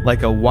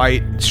like a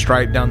white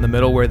stripe down the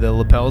middle where the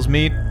lapels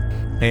meet,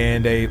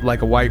 and a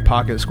white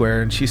pocket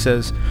square. And she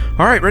says,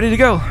 "All right, ready to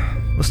go.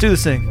 Let's do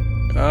this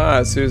thing."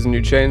 Ah, Susan,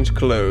 you changed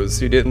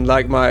clothes. You didn't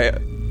like my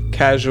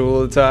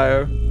casual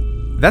attire?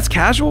 That's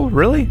casual?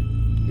 Really?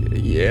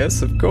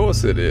 Yes, of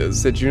course it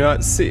is. Did you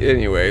not see?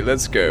 Anyway,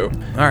 let's go.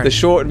 All right. The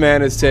short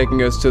man is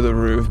taking us to the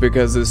roof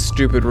because this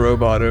stupid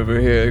robot over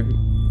here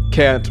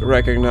can't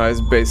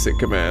recognize basic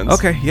commands.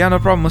 Okay, yeah, no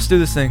problem. Let's do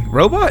this thing.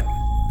 Robot?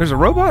 There's a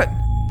robot?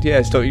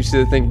 Yes, don't you see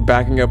the thing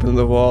backing up into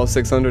the wall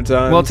 600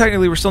 times? Well,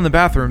 technically, we're still in the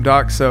bathroom,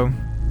 Doc, so...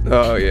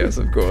 Oh, yes,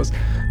 of course.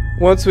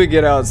 Once we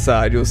get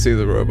outside, you'll see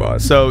the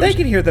robot. So They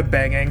can hear the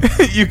banging.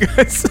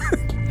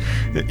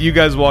 you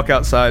guys walk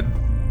outside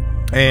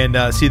and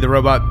see the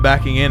robot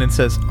backing in and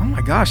says, "Oh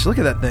my gosh, look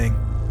at that thing.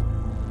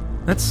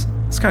 That's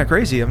kind of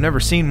crazy. I've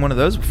never seen one of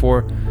those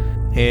before."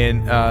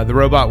 And the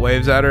robot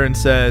waves at her and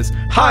says,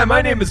 "Hi,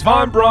 my name is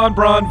Von Braun,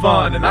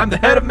 and I'm the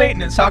head of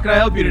maintenance. How can I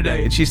help you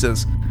today?" And she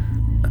says,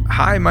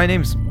 "Hi, my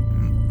name's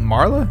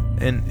Marla?"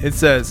 And it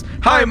says,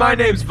 "Hi, my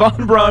name's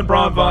Von Braun,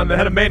 the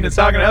head of maintenance.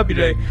 How can I help you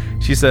today?"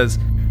 She says,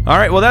 "All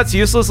right, well, that's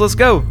useless. Let's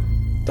go."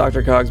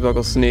 Dr.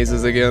 Cogsbuckle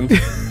sneezes again.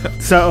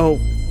 So,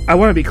 I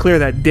want to be clear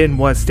that Din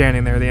was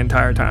standing there the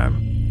entire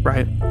time,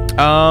 right?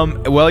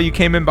 Well, you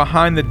came in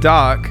behind the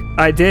dock.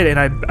 I did, and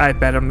I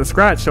bet him the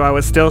scratch, so I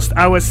was still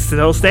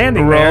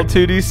standing Roll there.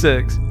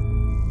 2d6.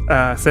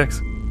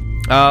 6.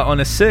 On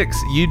a 6,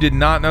 you did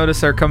not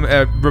notice her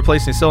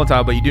replacing the ceiling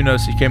tile, but you do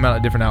notice she came out in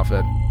a different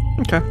outfit.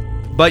 Okay.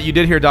 But you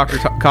did hear Dr.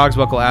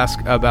 Cogsbuckle ask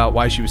about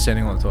why she was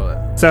standing on the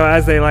toilet. So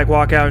as they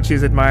walk out and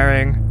she's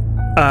admiring,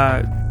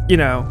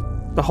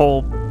 the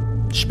whole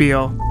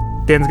spiel,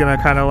 Din's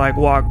gonna kind of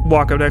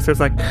walk up next to her. It's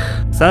like,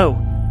 so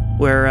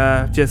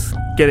we're just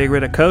getting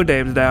rid of code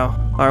names now,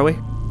 are we?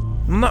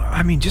 No,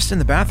 I mean just in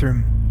the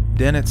bathroom.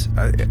 Den, it's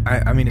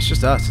I mean it's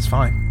just us. It's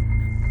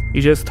fine.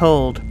 You just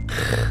told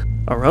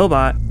a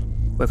robot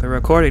with a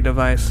recording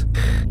device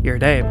your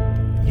name.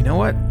 You know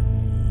what?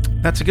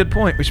 That's a good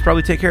point. We should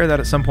probably take care of that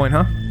at some point,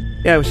 huh?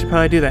 Yeah, we should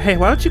probably do that. Hey,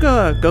 why don't you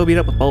go meet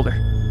up with Boulder?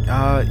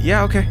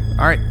 Yeah, okay.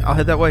 All right, I'll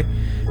head that way.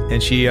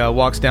 And she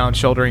walks down,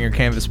 shouldering her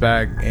canvas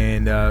bag,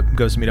 and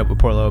goes to meet up with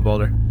poor Loa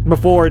Boulder.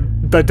 Before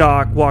the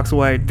doc walks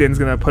away, Din's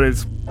gonna put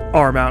his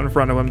arm out in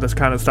front of him to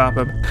kind of stop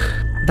him.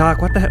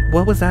 Doc,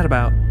 what was that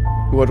about?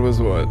 What was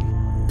what?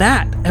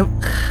 That.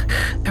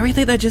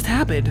 Everything that just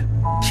happened.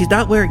 She's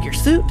not wearing your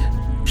suit.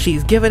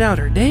 She's giving out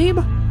her name.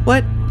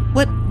 What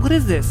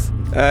is this?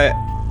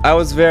 I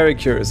was very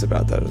curious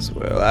about that as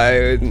well.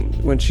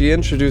 When she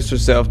introduced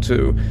herself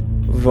to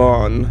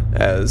Vaughn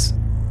as,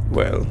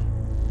 well,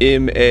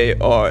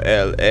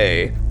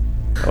 Marla,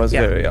 I was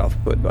very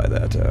off-put by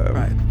that.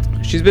 Right.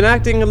 She's been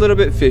acting a little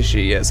bit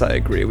fishy. Yes, I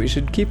agree. We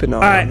should keep an eye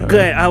on her. Alright,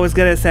 good. I was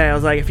gonna say,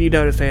 if you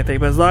notice anything,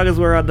 but as long as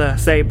we're on the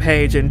same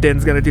page and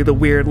Din's gonna do the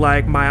weird,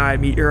 my eye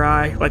meet your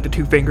eye, the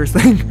two fingers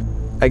thing.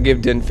 I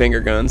give Din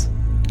finger guns.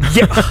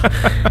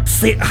 Yeah.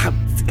 See,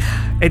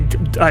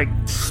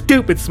 and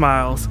stupid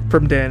smiles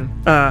from Din.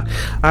 All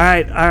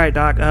right,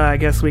 Doc. I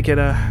guess we could.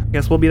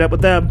 Guess we'll meet up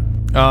with them.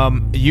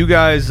 You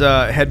guys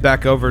head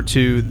back over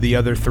to the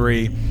other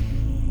three,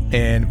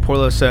 And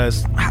Porlo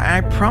says,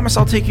 I promise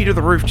I'll take you to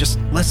the roof. Just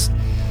let's,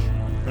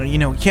 we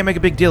can't make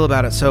a big deal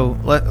about it. So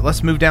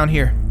let's move down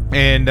here.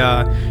 And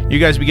you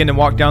guys begin to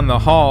walk down the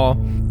hall,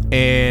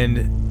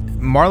 and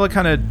Marla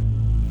kind of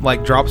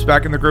like drops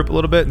back in the group a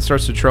little bit and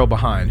starts to trail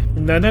behind.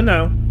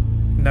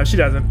 No, she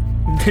doesn't.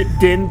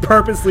 Din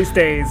purposely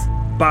stays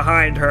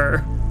behind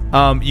her.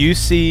 You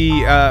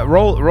see,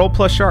 roll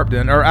plus sharp,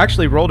 Din, or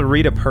actually roll to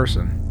read a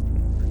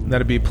person.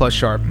 That'd be plus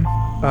sharp.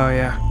 Oh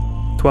yeah,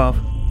 12.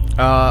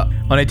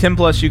 On a 10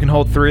 plus, you can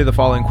hold 3 of the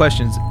following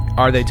questions.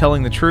 Are they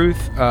telling the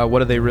truth?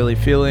 What are they really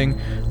feeling?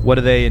 What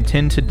do they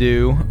intend to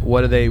do?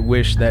 What do they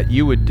wish that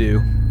you would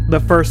do? The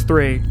first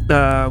 3.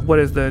 What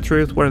is the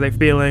truth? What are they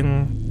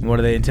feeling? What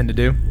do they intend to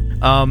do?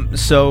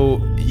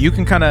 So you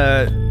can kind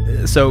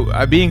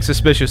of... being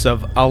suspicious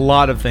of a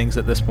lot of things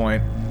at this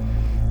point,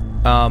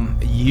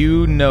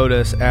 you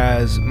notice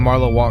as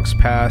Marla walks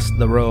past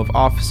the row of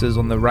offices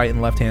on the right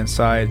and left-hand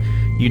side,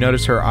 you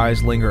notice her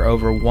eyes linger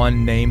over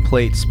one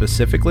nameplate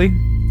specifically,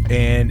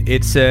 and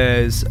it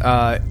says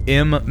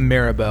M.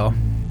 Maribel.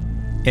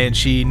 And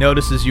she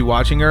notices you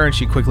watching her, and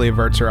she quickly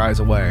averts her eyes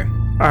away.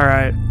 All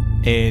right.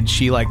 And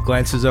she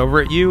glances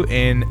over at you,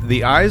 and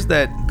the eyes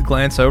that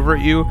glance over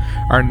at you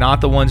are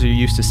not the ones you're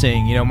used to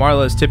seeing.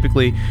 Marla is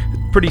typically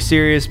pretty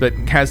serious, but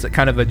has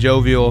kind of a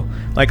jovial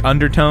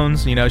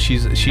undertones.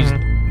 She's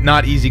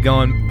not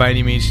easygoing by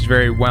any means. She's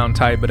very wound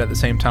tight, but at the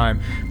same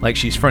time,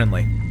 she's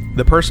friendly.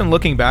 The person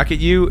looking back at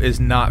you is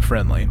not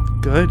friendly.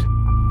 Good.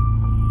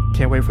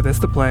 Can't wait for this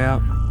to play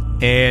out.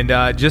 And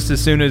just as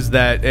soon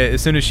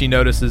as she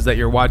notices that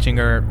you're watching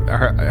her,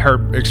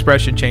 her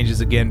expression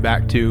changes again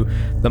back to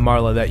the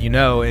Marla that you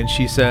know, and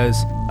she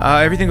says,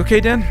 "Everything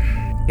okay, Dan?"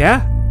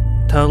 Yeah,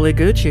 totally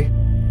Gucci.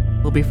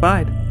 We'll be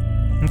fine.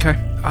 Okay.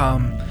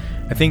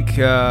 I think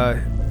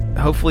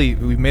hopefully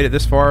we've made it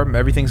this far.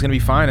 Everything's gonna be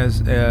fine.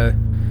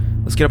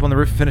 Let's get up on the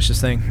roof and finish this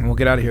thing, and we'll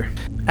get out of here.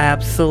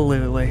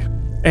 Absolutely.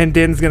 And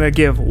Din's gonna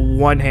give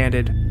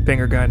one-handed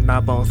finger gun,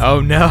 not both. Oh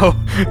no,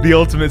 the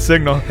ultimate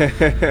signal.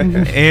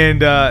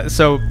 And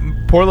so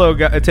Porlo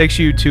takes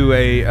you to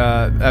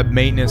a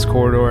maintenance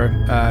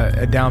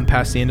corridor down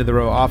past the end of the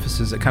row of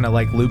offices that kind of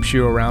loops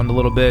you around a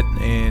little bit,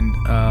 and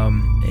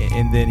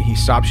then he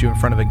stops you in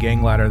front of a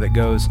gang ladder that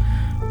goes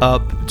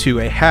up to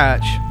a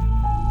hatch,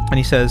 and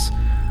he says,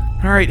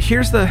 "All right,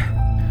 here's the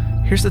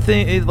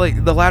thing,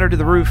 the ladder to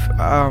the roof.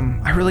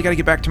 I really got to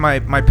get back to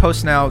my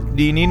post now.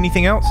 Do you need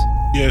anything else?"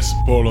 Yes,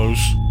 Porlos.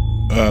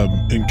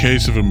 In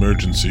case of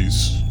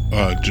emergencies,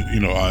 I,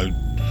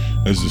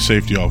 as the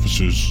safety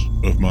officers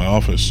of my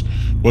office,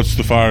 what's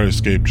the fire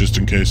escape just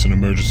in case an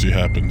emergency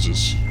happens?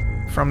 Is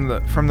from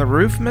the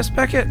roof, Miss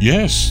Beckett?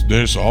 Yes,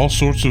 there's all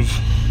sorts of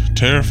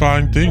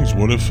terrifying things.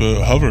 What if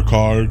a hover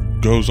car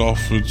goes off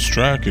its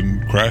track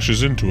and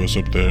crashes into us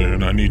up there,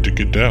 and I need to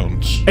get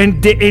down?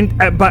 And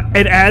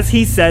as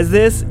he says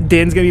this,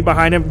 Din's gonna be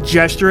behind him,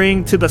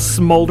 gesturing to the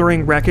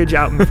smoldering wreckage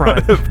out in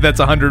front. That's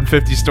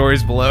 150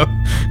 stories below,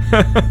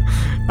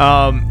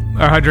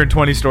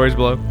 120 stories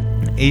below.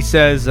 He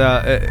says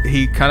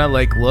he kind of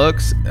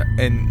looks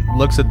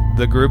at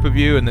the group of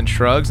you, and then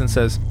shrugs and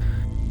says,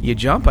 "You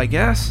jump, I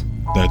guess."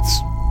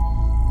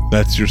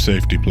 That's your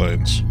safety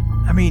plans.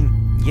 I mean,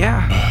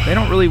 yeah, they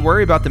don't really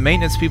worry about the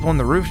maintenance people on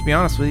the roof, to be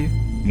honest with you.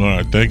 All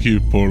right, thank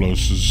you,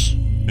 Porlos.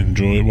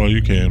 Enjoy it while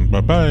you can.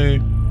 Bye-bye.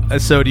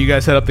 So do you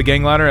guys head up the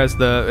gang ladder as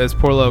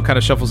Porlo kind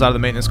of shuffles out of the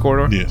maintenance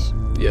corridor? Yes.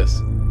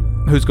 Yes.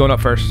 Who's going up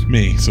first?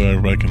 Me, so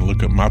everybody can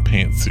look at my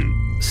pantsuit.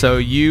 So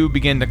you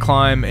begin to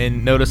climb,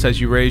 and notice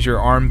as you raise your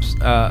arms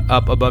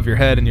up above your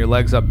head and your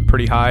legs up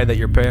pretty high that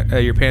your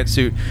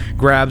pantsuit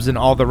grabs in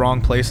all the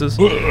wrong places.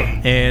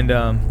 And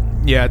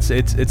yeah,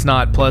 it's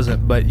not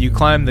pleasant, but you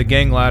climb the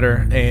gang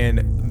ladder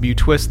and you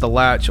twist the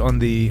latch on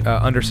the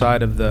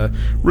underside of the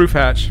roof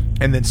hatch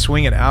and then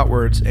swing it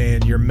outwards,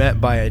 and you're met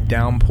by a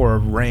downpour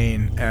of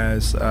rain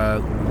as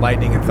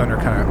lightning and thunder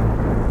kind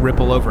of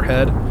ripple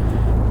overhead.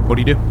 What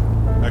do you do?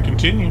 I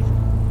continue.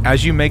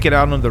 As you make it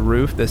out on the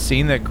roof, the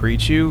scene that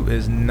greets you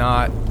is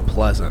not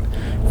pleasant.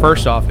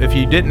 First off, if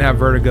you didn't have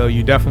vertigo,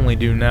 you definitely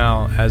do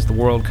now as the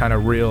world kind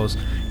of reels.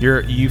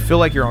 You feel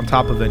like you're on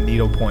top of a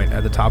needlepoint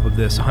at the top of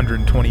this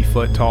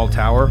 120-foot tall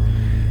tower,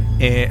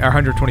 or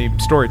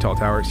 120-story tall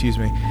tower, excuse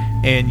me.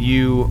 And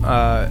you,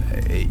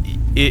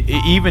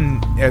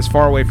 even as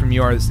far away from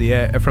you are as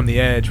from the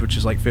edge, which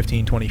is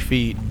 15, 20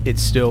 feet, it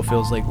still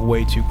feels like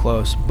way too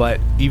close. But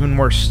even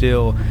worse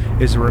still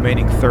is the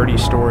remaining 30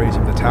 stories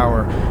of the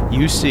tower.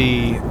 You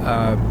see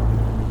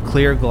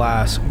clear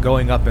glass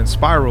going up in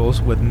spirals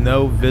with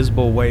no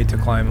visible way to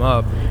climb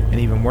up, and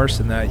even worse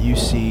than that, you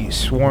see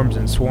swarms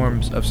and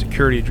swarms of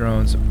security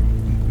drones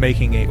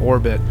making a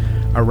orbit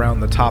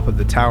around the top of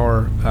the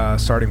tower,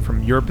 starting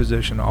from your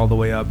position all the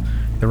way up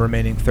the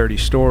remaining 30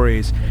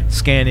 stories,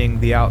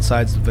 scanning the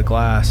outsides of the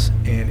glass.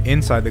 And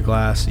inside the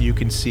glass, you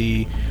can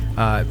see,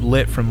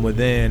 lit from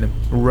within,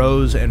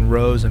 rows and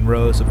rows and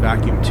rows of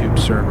vacuum tube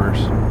servers.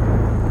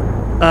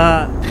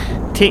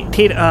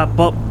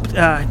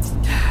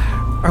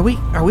 Are we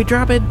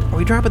dropping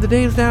the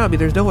names now? I mean,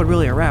 there's no one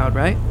really around,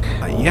 right?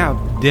 Yeah,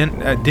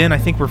 Den, I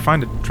think we're fine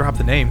to drop drop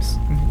the names.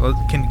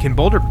 Can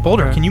Boulder,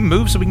 Okay. can you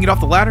move so we can get off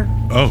the ladder?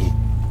 Oh,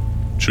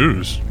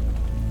 choose.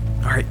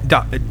 All right,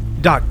 Doc,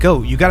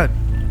 go. You gotta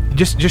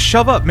just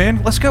shove up,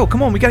 man. Let's go.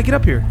 Come on, we gotta get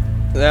up here.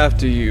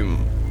 After you.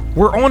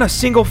 We're on a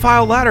single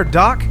file ladder,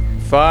 Doc.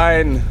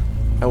 Fine.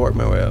 I work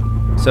my way up.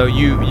 So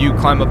you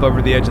climb up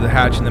over the edge of the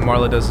hatch, and then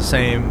Marla does the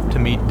same to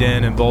meet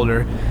Den and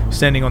Boulder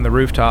standing on the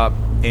rooftop.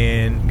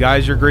 And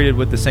guys, you're greeted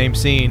with the same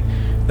scene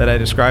that I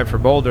described for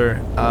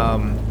Boulder.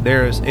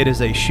 It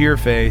is a sheer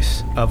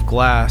face of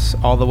glass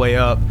all the way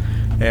up,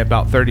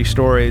 about 30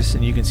 stories,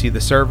 and you can see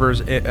the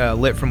servers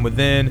lit from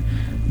within.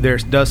 There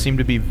does seem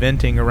to be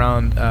venting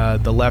around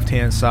the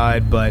left-hand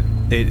side, but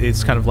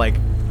it's kind of like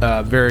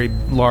very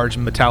large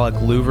metallic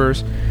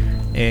louvers.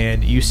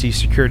 And you see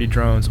security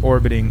drones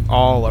orbiting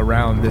all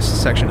around this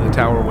section of the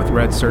tower with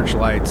red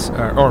searchlights,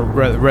 or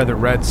rather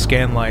red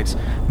scan lights,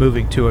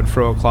 moving to and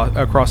fro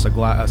across the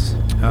glass.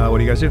 What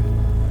do you guys do?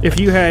 If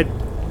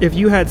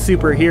you had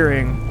super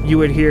hearing, you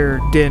would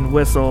hear Din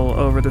whistle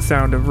over the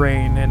sound of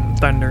rain and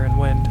thunder and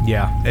wind.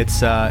 Yeah,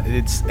 it's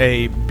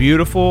a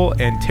beautiful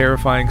and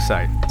terrifying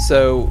sight.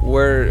 So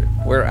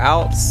we're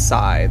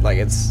outside,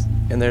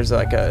 and there's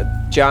like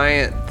a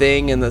giant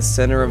thing in the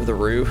center of the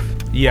roof.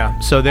 Yeah,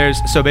 so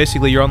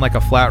basically you're on like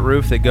a flat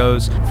roof that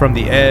goes from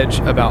the edge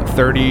about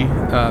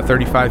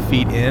 35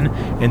 feet in,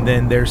 and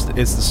then it's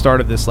the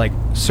start of this like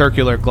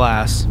circular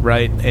glass,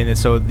 right? And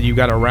so you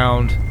got a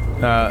round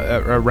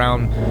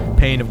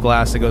pane of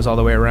glass that goes all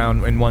the way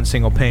around in one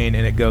single pane,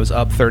 and it goes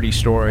up 30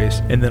 stories.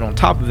 And then on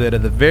top of it,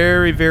 at the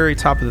very, very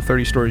top of the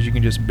 30 stories, you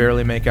can just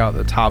barely make out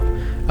the top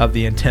of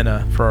the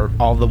antenna for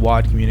all the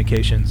WAD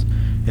communications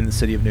in the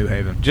city of New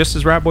Haven, just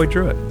as Ratboy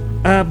drew it.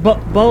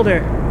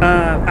 Boulder,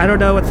 I don't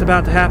know what's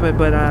about to happen,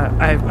 but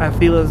I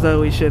feel as though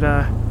we should.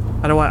 I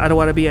don't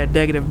want to be a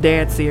negative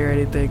Nancy or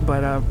anything,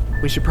 but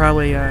we should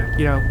probably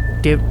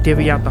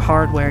divvy out the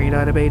hardware. You know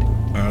what I mean?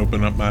 I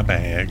open up my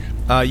bag.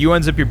 You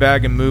unzip your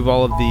bag and move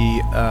all of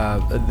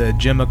the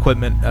gym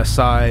equipment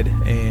aside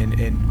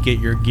and get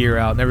your gear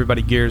out, and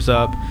everybody gears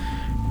up.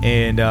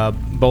 And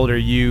Boulder, are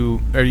you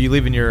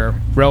leaving your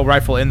rail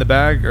rifle in the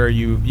bag, or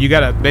you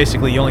gotta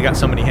basically, you only got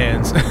so many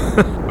hands?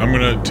 I'm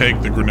gonna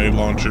take the grenade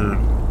launcher,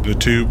 the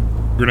tube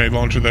grenade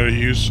launcher that I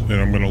use, and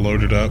I'm gonna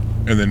load it up,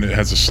 and then it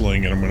has a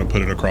sling, and I'm gonna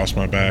put it across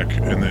my back,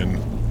 and then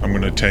I'm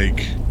gonna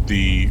take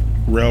the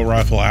rail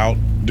rifle out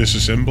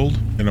disassembled,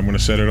 and I'm gonna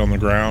set it on the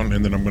ground,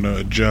 and then I'm gonna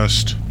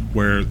adjust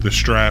where the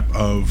strap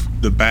of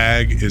the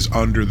bag is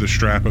under the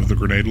strap of the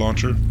grenade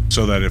launcher,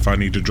 so that if I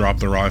need to drop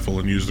the rifle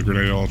and use the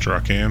grenade launcher,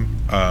 I can.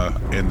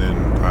 And then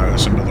I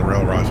assemble the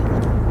rail rifle.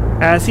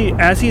 As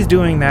he's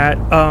doing that,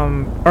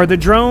 are the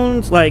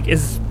drones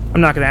I'm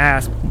not gonna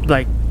ask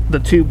like the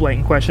too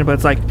blatant question, but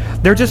it's like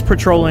they're just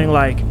patrolling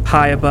like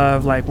high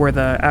above like where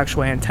the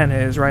actual antenna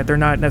is, right? They're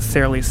not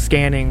necessarily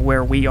scanning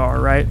where we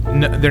are, right?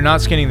 No, they're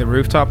not scanning the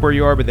rooftop where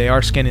you are, but they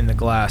are scanning the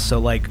glass. So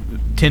like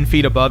 10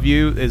 feet above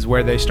you is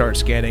where they start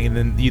scanning, and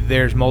then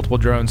there's multiple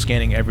drones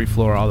scanning every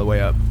floor all the way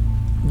up.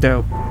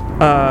 Dope.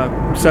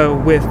 So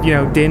with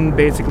Din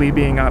basically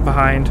being out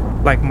behind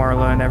like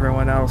Marla and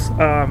everyone else,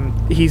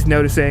 he's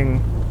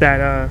noticing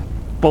that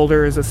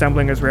Boulder is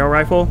assembling his rail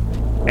rifle,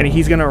 and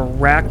he's gonna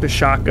rack the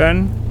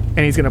shotgun,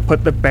 and he's gonna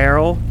put the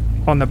barrel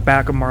on the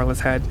back of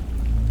Marla's head.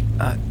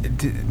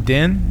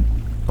 Din,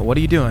 what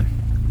are you doing?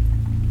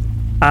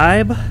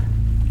 I'm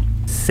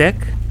sick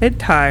and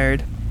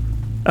tired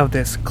of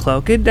this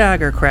cloak and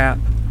dagger crap.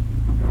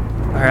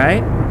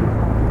 Alright?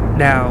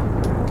 Now,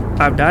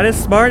 I'm not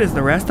as smart as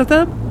the rest of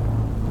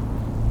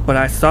them, but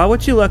I saw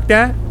what you looked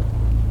at.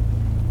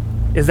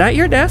 Is that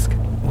your desk?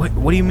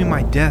 What do you mean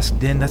my desk,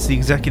 Din? That's the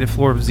executive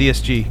floor of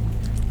ZSG.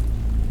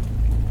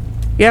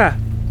 Yeah.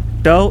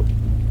 Don't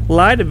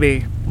lie to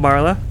me,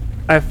 Marla.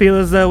 I feel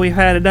as though we've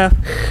had enough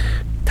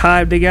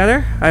time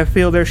together. I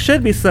feel there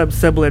should be some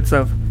semblance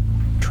of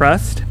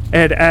trust.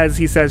 And as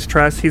he says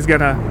trust, he's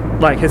gonna,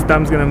 his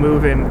thumb's gonna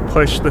move and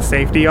push the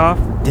safety off.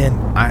 Din,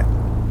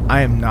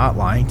 I am not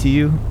lying to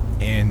you,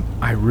 and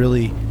I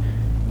really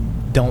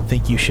don't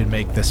think you should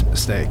make this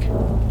mistake.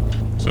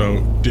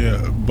 So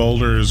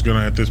Boulder is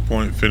gonna at this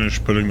point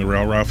finish putting the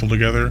rail rifle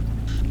together.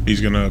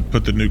 He's gonna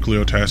put the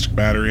nucleotastic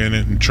battery in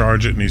it and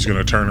charge it, and he's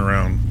gonna turn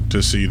around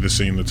to see the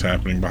scene that's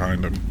happening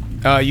behind him.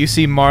 You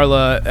see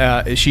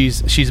Marla,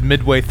 she's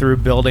midway through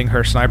building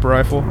her sniper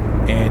rifle,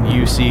 and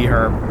you see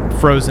her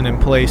frozen in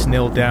place,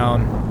 kneel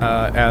down,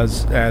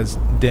 as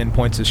Din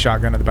points his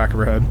shotgun at the back of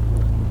her head.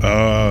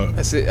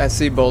 I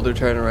see Boulder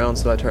turn around,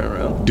 so I turn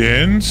around.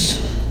 Dins?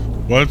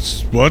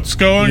 What's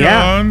going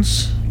on?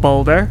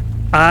 Boulder.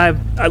 I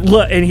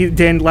look, and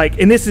Din,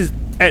 and this is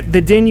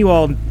the Din you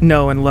all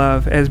know and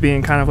love as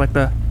being kind of like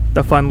the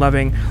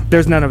fun-loving.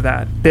 There's none of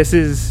that.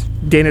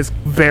 Din is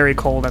very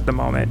cold at the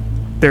moment.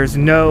 There's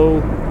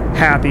no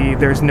happy.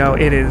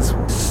 It is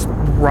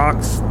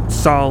rock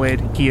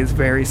solid. He is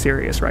very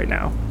serious right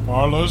now.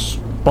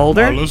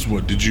 Boulder? Marlos,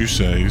 what did you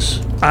say?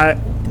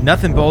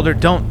 Nothing, Boulder.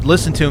 Don't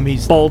listen to him.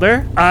 He's...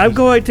 Boulder, I'm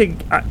going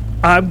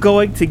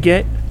to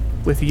get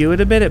with you in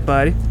a minute,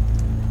 buddy.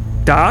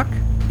 Doc,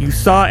 you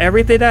saw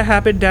everything that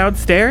happened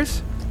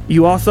downstairs?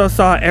 You also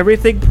saw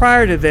everything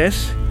prior to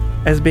this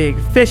as being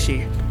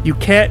fishy. You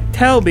can't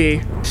tell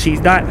me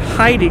she's not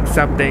hiding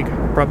something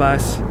from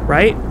us,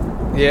 right?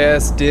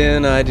 Yes,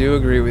 Din, I do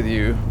agree with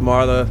you.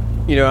 Marla,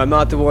 I'm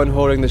not the one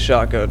holding the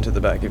shotgun to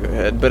the back of your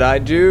head, but I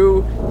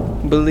do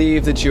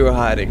believe that you are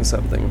hiding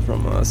something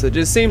from us. It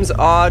just seems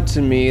odd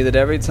to me that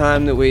every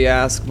time that we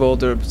ask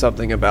Boulder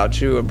something about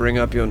you or bring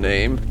up your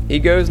name, he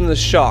goes into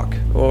shock,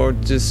 or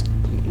just,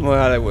 well,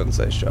 I wouldn't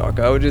say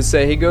shock. I would just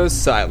say he goes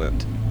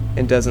silent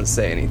and doesn't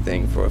say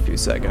anything for a few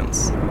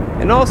seconds.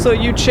 And also,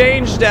 you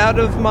changed out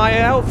of my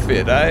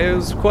outfit. I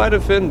was quite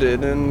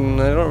offended,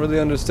 and I don't really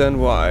understand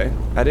why.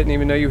 I didn't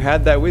even know you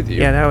had that with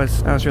you. Yeah, that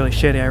was really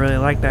shitty. I really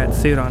like that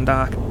suit on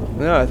Doc.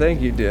 No, I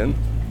think you did.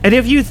 And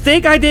if you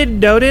think I didn't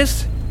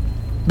notice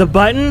the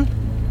button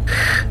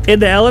in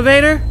the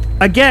elevator,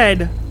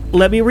 again,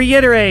 let me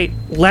reiterate,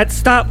 let's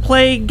stop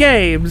playing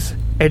games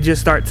and just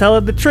start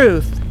telling the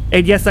truth.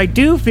 And yes, I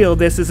do feel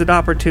this is an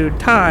opportune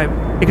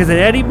time, because at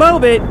any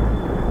moment,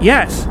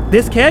 yes,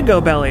 this can go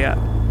belly up.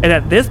 And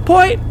at this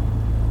point,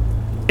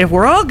 if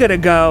we're all gonna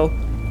go,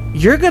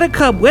 you're gonna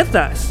come with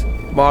us.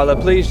 Marla,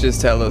 please just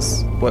tell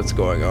us what's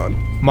going on.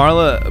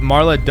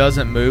 Marla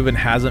doesn't move and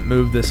hasn't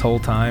moved this whole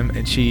time,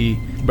 and she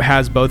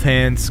has both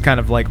hands kind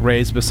of like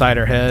raised beside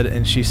her head,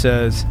 and she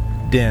says,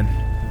 Din,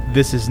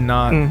 this is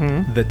not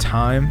the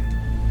time.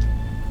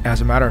 As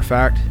a matter of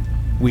fact,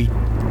 we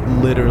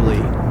literally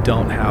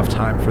don't have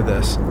time for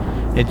this.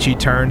 And she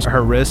turns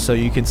her wrist so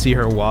you can see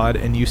her wad,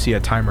 and you see a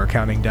timer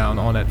counting down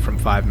on it from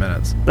 5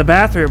 minutes. The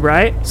bathroom,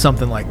 right?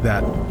 Something like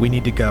that. We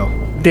need to go.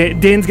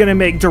 Din's gonna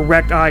make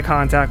direct eye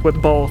contact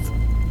with both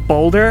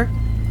Boulder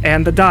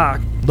and the Doc.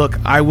 Look,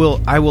 I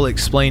will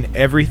explain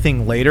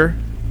everything later,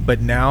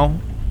 but now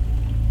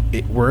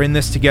we're in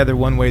this together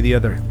one way or the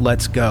other.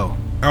 Let's go.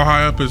 How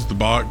high up is the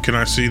box? Can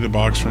I see the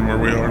box from where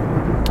we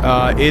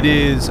are? It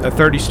is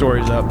 30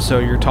 stories up, so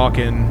you're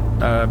talking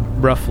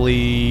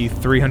roughly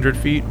 300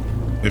 feet.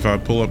 If I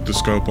pull up the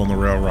scope on the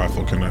rail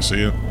rifle, can I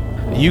see it?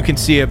 You can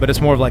see it, but it's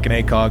more of like an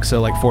ACOG,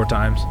 so like 4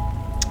 times.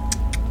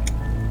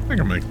 I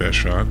can make that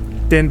shot.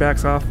 Din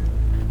backs off.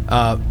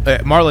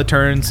 Marla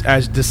turns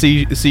as to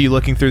see you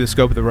looking through the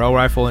scope of the rail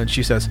rifle, and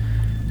she says,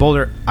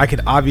 Boulder, I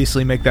could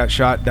obviously make that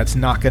shot. That's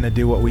not going to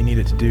do what we need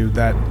it to do.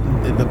 That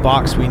the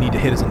box we need to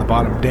hit is on the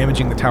bottom.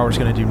 Damaging the tower is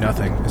going to do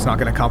nothing. It's not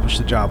going to accomplish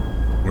the job.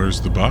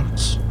 Where's the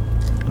box?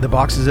 The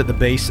box is at the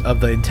base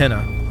of the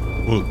antenna.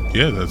 Well,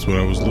 yeah, that's what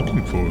I was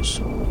looking for.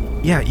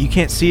 Yeah, you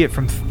can't see it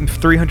from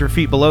 300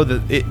 feet below.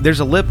 There's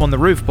a lip on the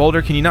roof.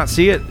 Boulder, can you not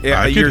see it?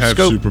 I could have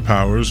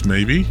superpowers,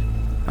 maybe.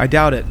 I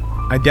doubt it.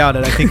 I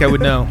think I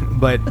would know,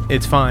 but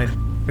it's fine.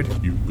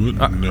 You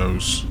wouldn't know.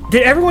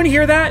 Did everyone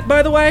hear that,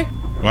 by the way?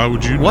 Why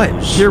would you know?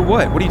 What? Hear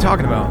what? What are you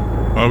talking about?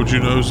 Why would you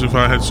know if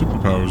I had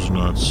superpowers or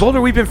not?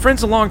 Boulder, we've been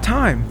friends a long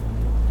time.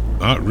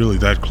 Not really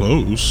that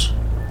close.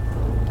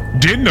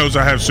 Din knows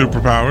I have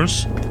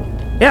superpowers.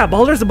 Yeah,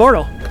 Boulder's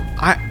immortal.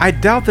 I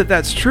doubt that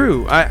that's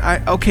true.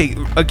 Okay,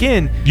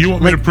 again. You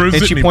want me to prove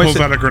it? And he pulls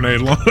out a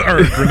grenade or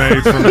a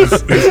grenade from his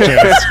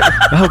chest.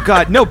 Oh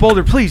God, no,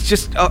 Boulder, please,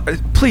 just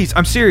please,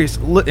 I'm serious.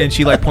 And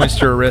she like points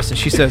to her wrist and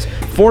she says,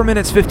 4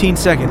 minutes, 15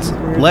 seconds.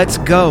 Let's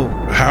go.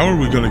 How are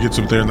we going to get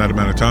up there in that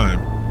amount of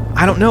time?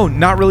 I don't know.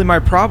 Not really my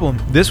problem.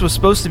 This was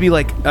supposed to be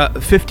like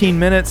 15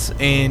 minutes,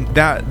 and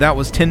that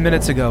was 10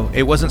 minutes ago.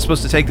 It wasn't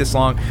supposed to take this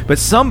long. But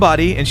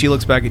somebody, and she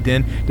looks back at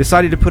Din,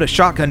 decided to put a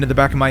shotgun to the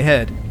back of my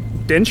head.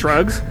 Din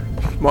shrugs.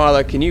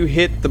 Marla, can you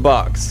hit the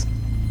box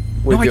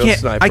with no, your I can't.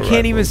 sniper I can't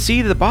rifle? even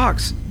see the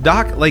box,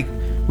 Doc. Like,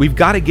 we've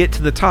got to get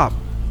to the top.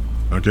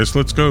 I guess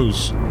let's go.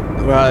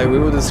 Right, we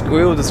will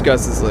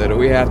discuss this later.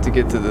 We have to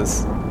get to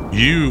this.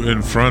 You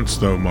in front,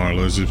 though,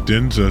 Marla. As if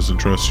Din doesn't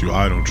trust you,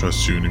 I don't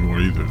trust you anymore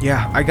either.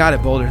 Yeah, I got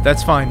it, Boulder.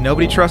 That's fine.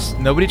 Nobody trusts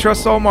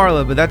all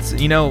Marla, but that's,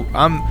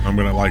 I'm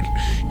gonna like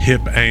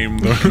hip aim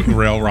the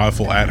rail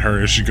rifle at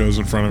her as she goes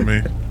in front of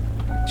me.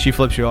 She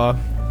flips you off.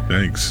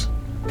 Thanks.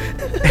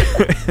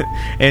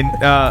 And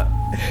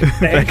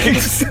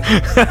Thanks.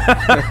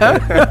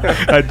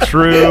 a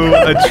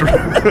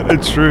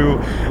true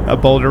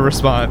Boulder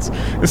response.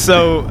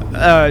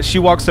 So she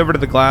walks over to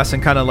the glass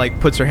and kind of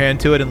like puts her hand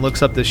to it and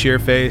looks up the sheer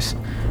face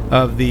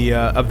of the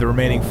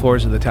remaining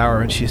floors of the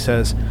tower, and she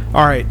says,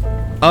 "All right,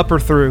 up or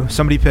through?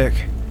 Somebody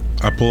pick."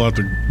 I pull out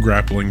the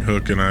grappling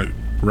hook and I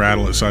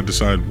rattle it side to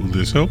side. Well,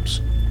 this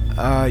helps.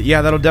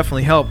 Yeah, that'll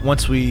definitely help.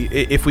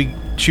 If we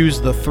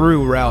choose the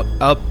through route,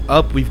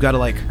 up, we've got to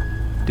like.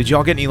 Did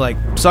y'all get any like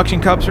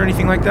suction cups or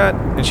anything like that?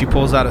 And she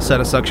pulls out a set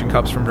of suction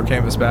cups from her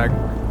canvas bag.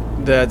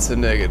 That's a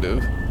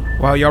negative.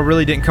 Wow, y'all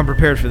really didn't come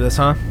prepared for this,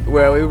 huh?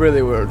 Well, we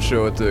really weren't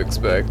sure what to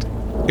expect.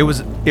 It was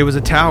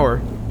a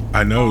tower.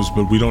 I knows,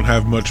 but we don't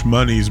have much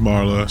monies,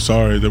 Marla.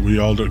 Sorry that we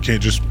all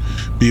can't just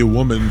be a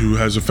woman who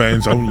has a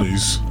fans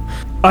onlys.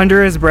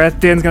 Under his breath,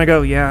 Din's gonna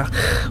go, yeah,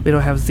 we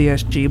don't have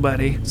ZSG,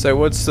 buddy. So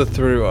what's the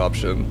through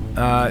option?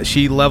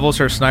 She levels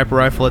her sniper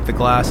rifle at the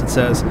glass and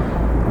says,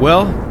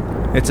 well,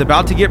 it's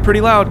about to get pretty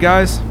loud,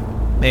 guys.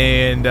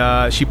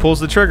 And she pulls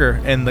the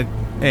trigger, and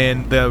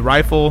the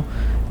rifle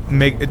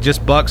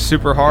just bucks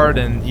super hard,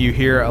 and you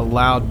hear a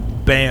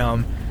loud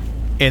bam.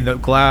 and the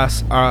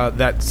glass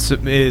that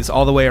is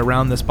all the way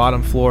around this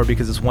bottom floor,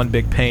 because it's one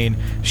big pane,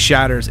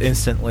 shatters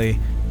instantly.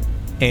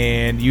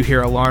 And you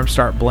hear alarms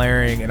start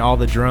blaring, and all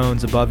the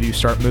drones above you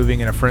start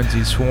moving in a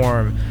frenzied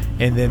swarm,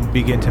 and then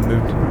begin to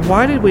move.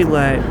 Why did we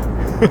let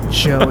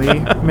Joey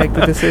make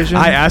the decision?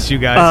 I asked you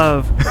guys.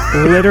 Of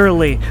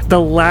literally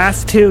the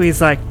last two, he's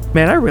like,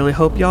 man, I really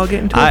hope y'all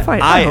get into a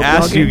fight. I hope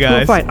asked y'all you get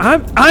into a guys.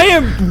 fight. I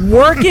am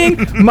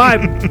working my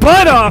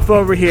butt off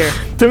over here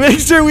to make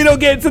sure we don't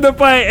get into the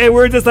fight, and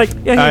we're just like,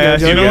 yeah, I here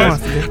asked you You go, know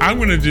Joey. what? I'm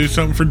gonna do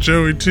something for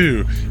Joey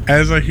too.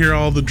 As I hear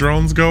all the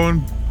drones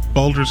going,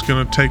 Boulder's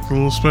gonna take the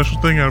little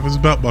special thing out of his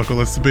belt buckle.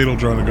 That's the beetle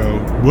drone to go,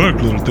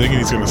 work, little thing, and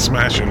he's gonna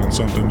smash it on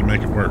something to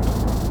make it work.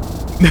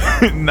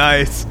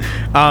 Nice.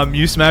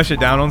 You smash it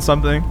down on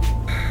something.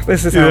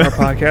 This is how our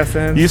podcast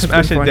ends. You It's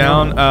smash been it fun,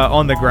 down y'all.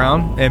 on the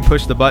ground and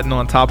push the button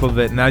on top of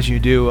it, and as you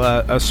do,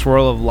 a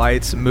swirl of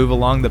lights move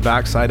along the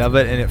backside of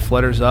it, and it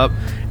flutters up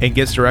and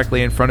gets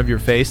directly in front of your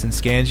face and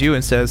scans you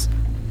and says,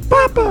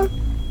 "Papa,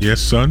 Yes,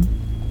 son?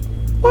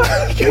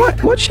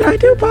 what should I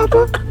do,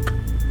 Papa?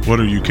 What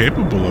are you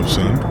capable of,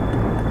 son?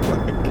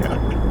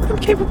 I'm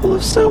capable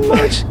of so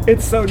much.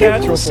 It's so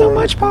natural for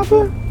him.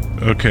 Papa."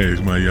 Okay,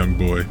 my young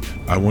boy.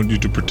 I want you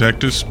to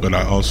protect us, but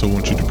I also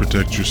want you to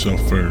protect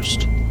yourself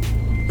first.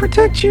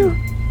 Protect you.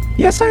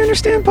 Yes, I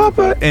understand,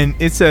 Papa. And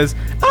it says,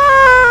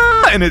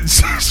 "Ah!" And it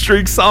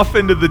streaks off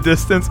into the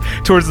distance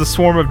towards the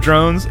swarm of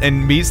drones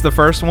and meets the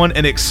first one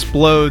and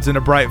explodes in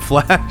a bright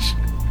flash.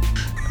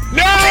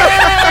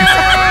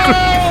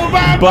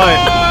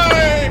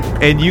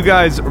 And you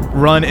guys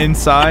run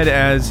inside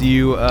as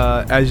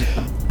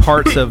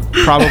parts of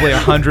probably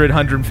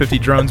 150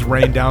 drones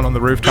rain down on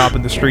the rooftop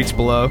and the streets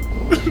below.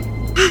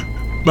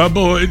 My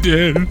boy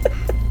did.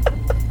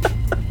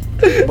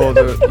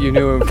 Boulder, you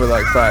knew him for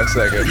like 5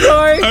 seconds.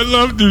 I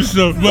loved him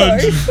so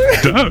much.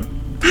 Stop.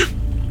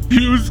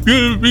 He was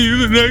gonna be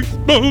the next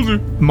Boulder.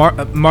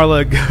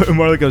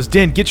 Marla goes,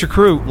 "Din, get your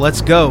crew.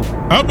 Let's go."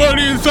 I'm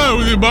already inside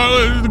with you,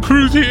 Marla. The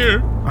crew's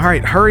here. All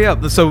right, hurry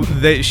up. So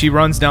she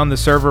runs down the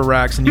server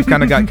racks, and you've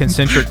kind of got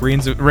concentric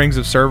rings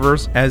of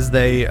servers as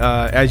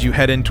you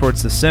head in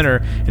towards the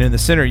center. And in the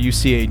center, you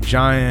see a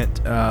giant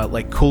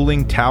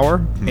cooling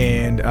tower,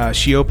 and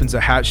she opens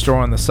a hatch door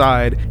on the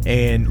side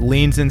and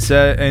leans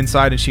inside,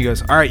 and she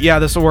goes, "All right, yeah,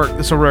 this will work.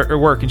 This will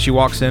work." And she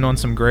walks in on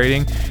some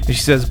grating, and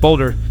she says,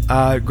 "Boulder,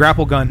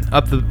 grapple gun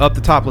up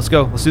the top. Let's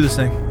go. Let's do this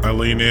thing." I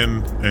lean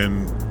in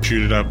and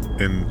shoot it up,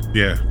 and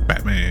yeah,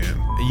 Batman.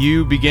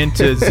 You begin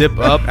to zip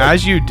up.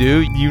 As you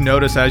do, you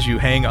notice as you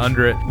hang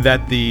under it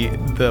that the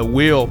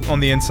wheel on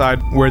the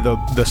inside where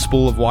the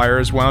spool of wire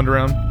is wound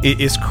around,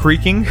 it is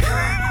creaking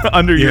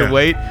under your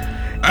weight.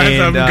 As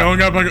I'm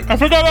going up, I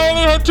forgot I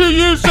only had 2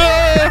 uses!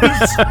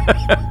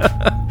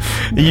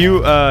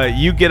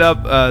 You get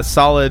up a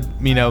solid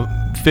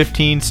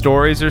 15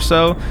 stories or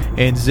so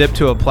and zip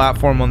to a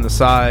platform on the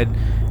side.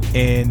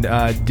 And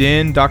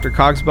Din, Dr.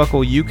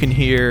 Cogsbuckle, you can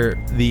hear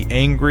the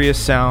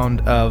angriest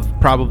sound of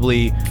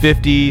probably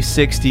 50,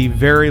 60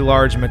 very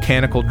large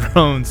mechanical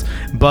drones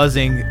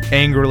buzzing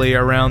angrily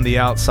around the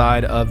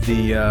outside of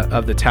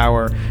the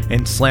tower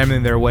and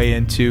slamming their way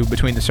into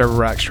between the server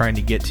racks trying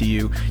to get to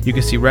you. You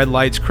can see red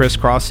lights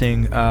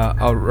crisscrossing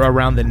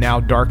around the now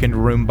darkened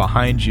room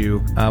behind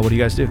you. What do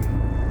you guys do?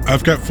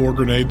 I've got 4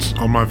 grenades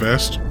on my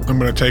vest. I'm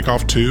going to take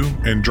off 2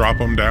 and drop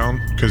them down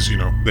because,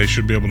 they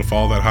should be able to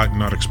fall that height and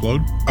not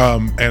explode.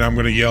 And I'm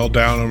going to yell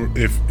down,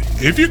 if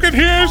you can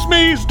hear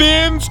me,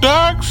 Din,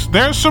 Starks,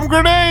 there's some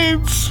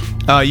grenades.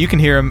 You can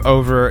hear him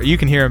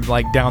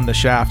like down the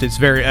shaft. It's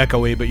very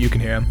echoey, but you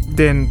can hear him.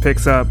 Din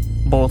picks up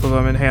both of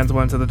them and hands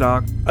one to the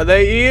doc. Are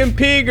they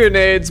EMP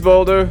grenades,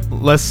 Boulder?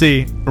 Let's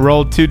see.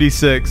 Roll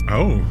 2d6.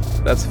 Oh.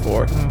 That's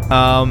 4.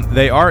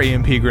 They are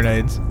EMP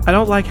grenades. I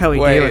don't like how he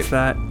gave us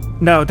that.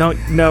 No,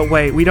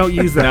 wait, we don't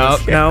use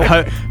those. No.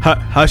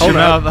 Hush your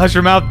mouth. Hush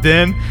your mouth,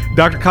 Din.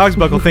 Dr.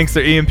 Cogsbuckle thinks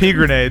they're EMP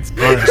grenades.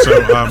 All right,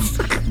 so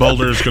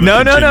Boulder's going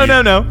to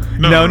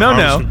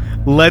No.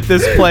 Let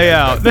this play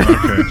out.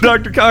 Okay.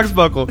 Dr.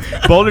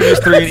 Cogsbuckle. Boulder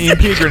just threw an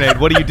EMP grenade.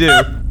 What do you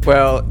do?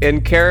 Well,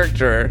 in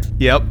character.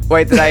 Yep.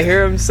 Wait, did I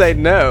hear him say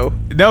no?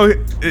 No,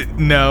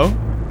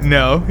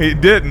 he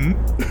didn't.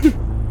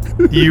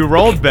 You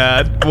rolled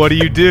bad. What do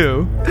you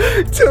do?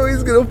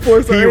 Joey's gonna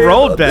force He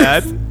rolled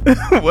bad.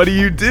 What do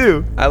you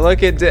do? I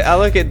look at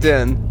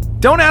Din.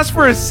 Don't ask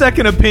for a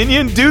second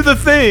opinion. Do the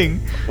thing.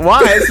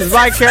 Why? This is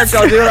my character.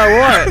 I'll do what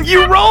I want.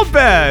 You rolled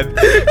bad.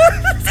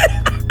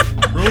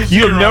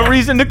 You have no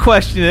reason to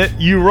question it.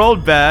 You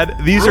rolled bad.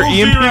 These are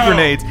EMP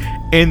grenades.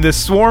 And the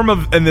swarm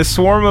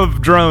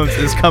of drones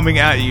is coming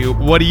at you.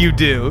 What do you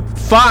do?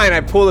 Fine,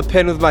 I pull the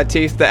pin with my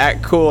teeth to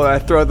act cool, and I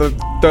throw the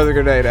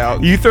grenade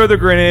out. You throw the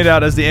grenade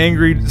out as the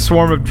angry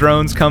swarm of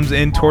drones comes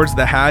in towards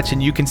the hatch,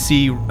 and you can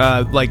see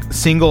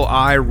single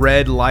eye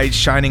red lights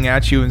shining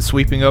at you and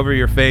sweeping over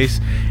your face.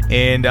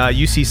 And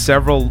you see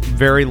several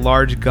very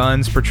large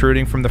guns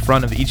protruding from the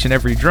front of each and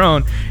every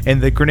drone. And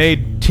the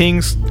grenade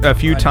tings a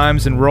few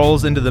times and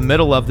rolls into the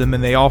middle of them,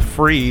 and they all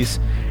freeze.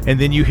 And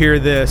then you hear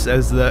this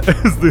as the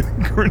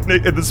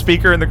grenade, the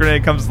speaker in the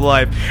grenade comes to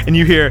life, and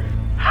you hear,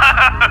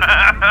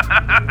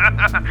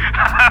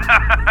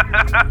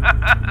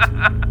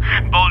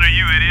 Boulder,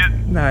 you idiot.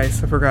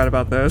 Nice. I forgot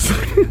about those.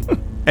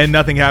 And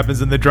nothing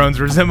happens, and the drones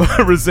resume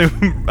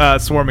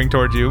swarming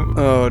towards you.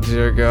 Oh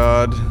dear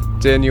God.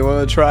 Dan, you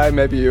want to try?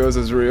 Maybe yours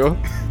is real.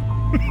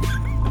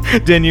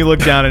 Then you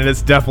look down, and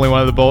it's definitely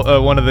one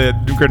of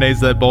the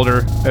grenades that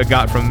Boulder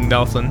got from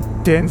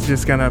Nelson. Dan's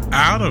just gonna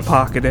Out of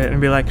pocket it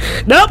and be like,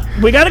 "Nope,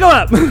 we gotta go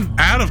up."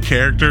 out of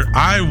character,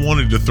 I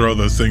wanted to throw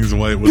those things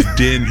away. It was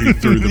Din who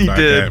threw them He back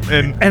did, at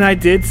me. And I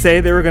did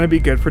say they were gonna be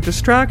good for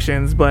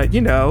distractions, but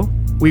you know,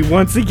 we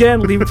once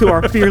again leave it to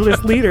our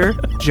fearless leader,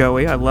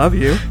 Joey. I love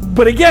you,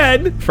 but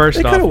again, First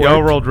it off, could've y'all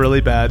worked. rolled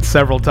really bad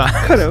several times.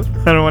 Could've.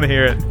 I don't want to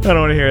hear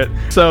it.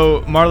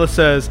 So Marla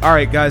says, "All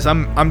right, guys,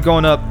 I'm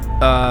going up.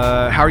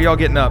 How are y'all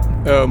getting up?"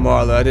 Oh,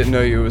 Marla, I didn't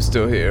know you were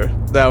still here.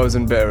 That was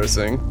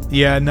embarrassing.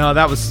 Yeah, no,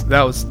 that was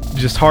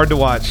just hard to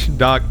watch,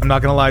 Doc. I'm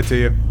not gonna lie to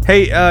you.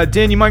 Hey,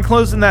 Dan, you mind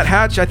closing that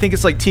hatch? I think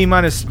it's like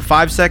T-minus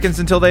 5 seconds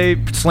until they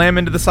slam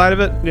into the side of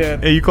it.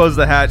 Yeah. You close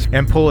the hatch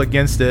and pull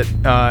against it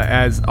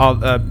as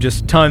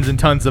just tons and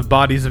tons of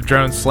bodies of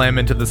drones slam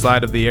into the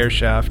side of the air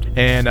shaft.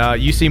 And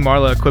you see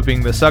Marla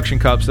equipping the suction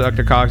cups to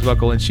Dr.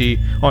 Cogsbuckle, and she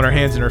on her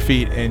hands and her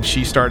feet, and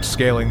she starts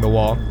scaling the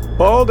wall.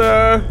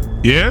 Boulder!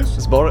 Yes?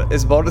 Is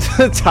Boulder to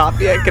the top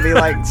yet? Can he,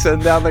 like,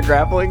 send down the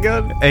grappling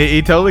gun?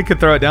 He totally could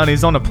throw it down.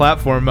 He's on a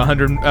platform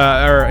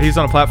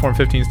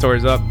 15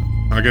 stories up.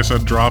 I guess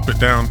I'd drop it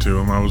down to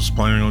him. I was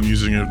planning on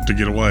using it to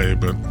get away,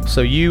 but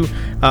So you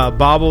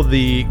bobble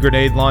the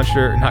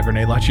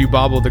you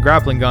bobble the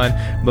grappling gun,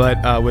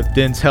 but with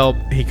Din's help,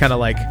 he kind of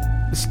like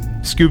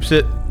scoops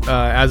it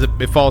as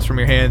it falls from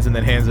your hands and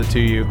then hands it to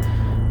you.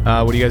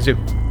 What do you guys do?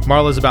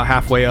 Marla's about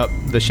halfway up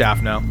the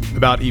shaft now,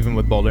 about even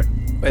with Boulder.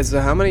 Wait,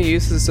 so how many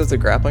uses does the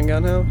grappling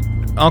gun have?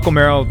 Uncle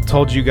Merrill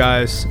told you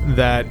guys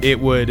that it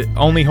would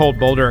only hold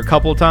Boulder a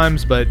couple of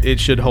times, but it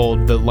should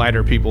hold the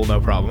lighter people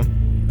no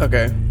problem.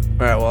 Okay.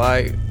 Alright,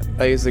 well,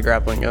 I use the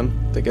grappling gun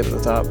to get to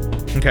the top.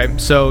 Okay,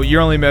 so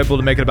you're only able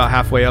to make it about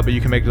halfway up, but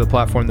you can make it to the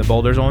platform that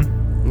Boulder's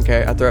on.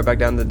 Okay, I throw it back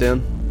down to the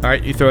den. All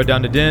right, you throw it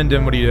down to Din.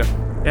 Din, what do you do?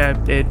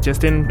 Yeah, it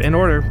just in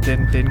order.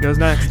 Din goes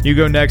next. You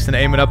go next and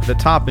aim it up at the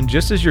top, and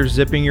just as you're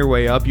zipping your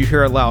way up, you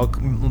hear a loud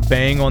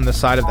bang on the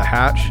side of the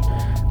hatch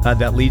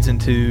that leads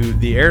into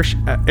the air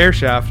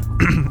shaft,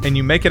 and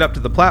you make it up to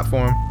the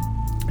platform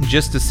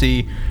just to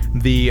see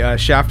the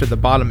shaft at the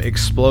bottom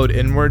explode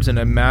inwards, and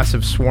a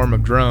massive swarm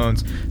of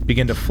drones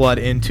begin to flood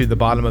into the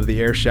bottom of the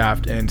air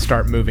shaft and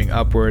start moving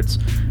upwards.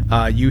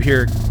 You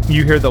hear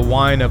the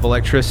whine of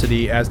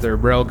electricity as their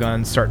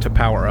railguns start to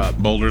power up.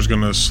 Boulder's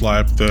gonna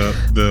slap the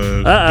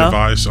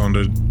device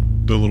onto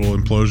the little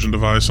implosion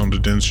device onto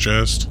Din's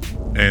chest,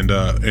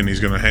 and he's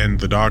gonna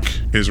hand the doc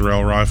his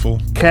rail rifle,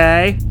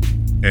 Okay.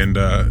 and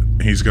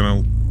he's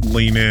gonna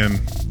lean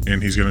in,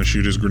 and he's gonna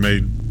shoot his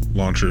grenade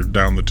launcher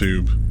down the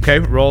tube. Okay,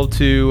 roll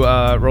to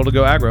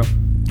go aggro.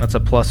 That's a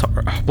plus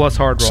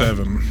hard roll.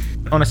 7.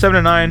 On a 7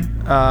 to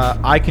 9,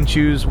 I can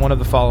choose one of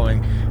the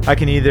following. I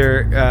can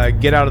either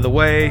get out of the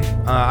way,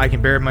 I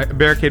can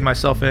barricade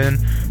myself in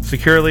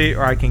securely,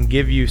 or I can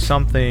give you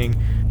something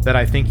that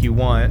I think you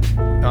want,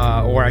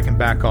 or I can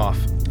back off.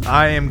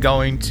 I am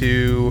going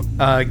to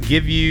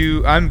give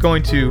you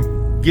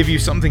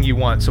something you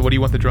want. So what do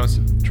you want the drones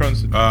to do?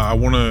 I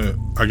want to,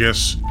 I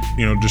guess,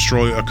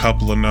 destroy a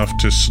couple enough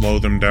to slow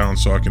them down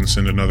so I can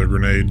send another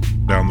grenade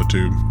down the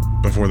tube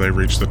before they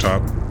reach the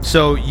top.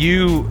 So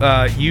you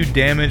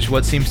damage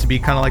what seems to be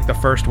kind of like the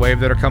first wave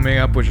that are coming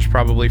up, which is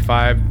probably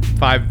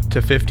 5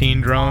 to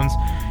 15 drones,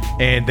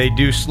 and they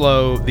do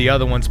slow the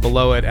other ones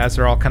below it as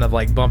they're all kind of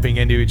like bumping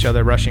into each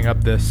other, rushing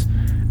up this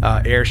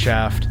air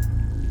shaft.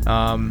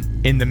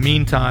 In the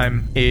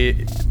meantime,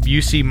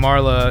 you see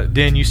Marla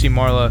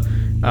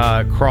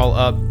crawl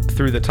up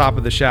through the top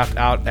of the shaft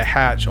out a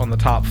hatch on the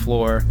top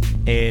floor,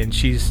 and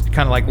she's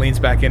kind of like leans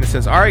back in and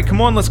says, "All right,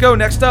 come on, let's go.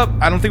 Next up.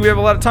 I don't think we have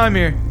a lot of time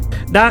here."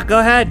 Doc, go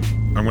ahead.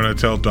 I'm going to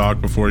tell Doc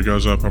before he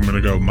goes up, I'm going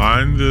to go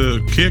mind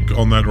the kick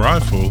on that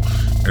rifle,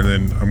 and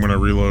then I'm going to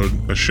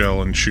reload a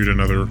shell and shoot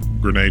another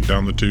grenade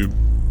down the tube.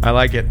 I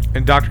like it.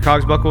 And Dr.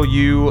 Cogsbuckle,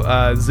 you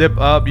zip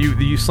up.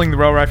 You sling the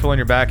rail rifle on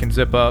your back and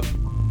zip up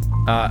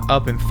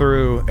and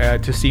through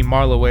to see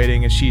Marla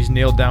waiting, and she's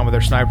kneeled down with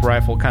her sniper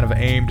rifle kind of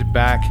aimed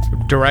back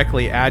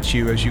directly at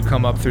you as you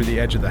come up through the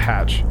edge of the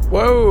hatch.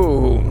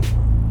 Whoa!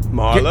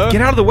 Marla?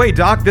 Get out of the way,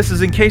 Doc. This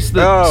is in case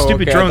the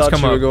stupid drones I thought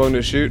come you were up. going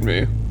to shoot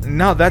me.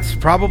 No, that's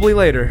probably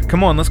later.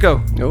 Come on, let's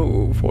go.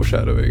 Oh,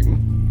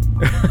 foreshadowing.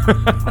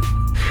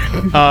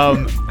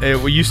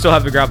 Well, you still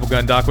have the grapple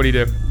gun, Doc. What do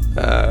you do?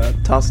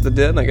 Toss the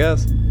den, I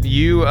guess.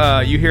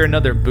 You hear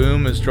another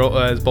boom as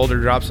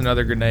Boulder drops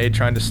another grenade,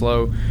 trying to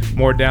slow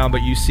more down.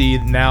 But you see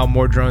now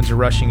more drones are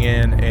rushing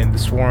in, and the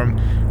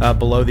swarm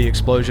below the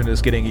explosion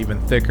is getting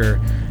even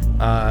thicker.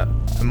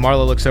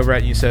 Marla looks over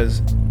at you and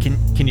says,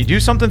 "Can you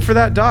do something for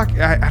that, Doc?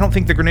 I don't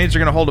think the grenades are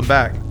going to hold them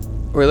back."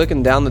 We're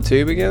looking down the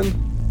tube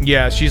again?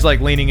 Yeah, she's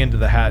like leaning into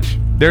the hatch.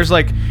 There's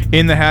like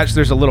in the hatch,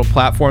 there's a little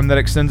platform that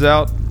extends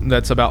out.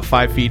 That's about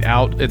 5 feet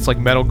out. It's like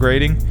metal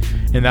grating,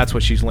 and that's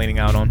what she's leaning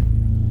out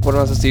on. What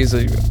am I supposed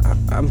to use?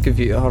 I'm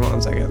confused. Hold on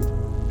a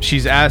second.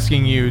 She's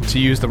asking you to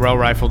use the rail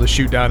rifle to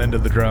shoot down into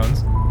the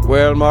drones.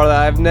 Well, Marla,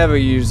 I've never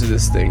used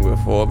this thing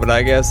before, but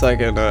I guess I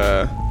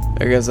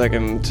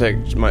can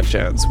take my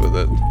chance with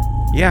it.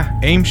 Yeah,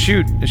 aim,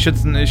 shoot. It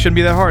shouldn't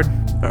be that hard.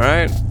 All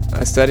right.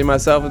 I steady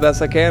myself as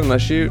best I can and I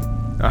shoot.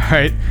 All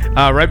right.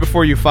 Right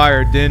before you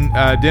fire, Din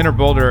or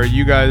Boulder, are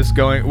you guys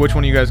going? Which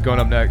one are you guys going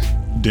up next?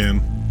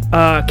 Din.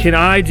 Can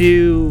I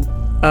do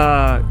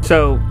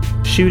so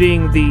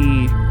shooting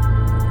the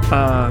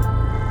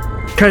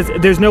because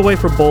there's no way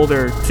for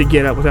Boulder to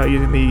get up without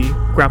using the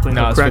grappling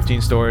No, hook, it's correct?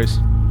 15 stories.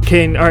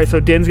 Alright, so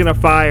Din's gonna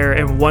fire,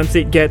 and once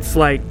it gets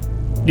like,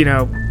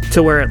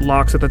 to where it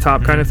locks at the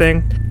top kind of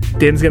thing,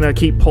 Din's gonna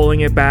keep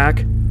pulling it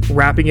back,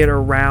 wrapping it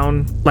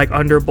around like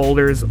under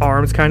Boulder's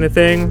arms kind of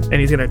thing, and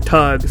he's gonna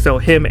tug so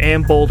him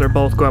and Boulder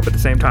both go up at the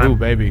same time. Ooh,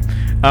 baby.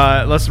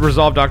 Let's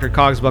resolve Dr.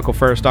 Cogsbuckle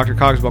first. Dr.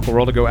 Cogsbuckle,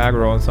 roll to go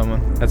aggro on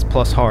someone. That's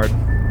plus hard.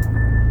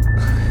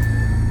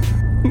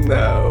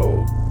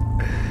 No.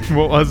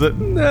 What was it?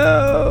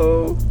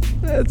 No.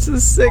 That's a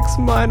 6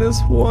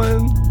 minus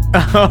 1.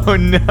 Oh,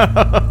 no.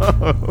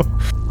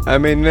 I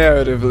mean,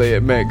 narratively,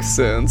 it makes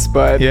sense,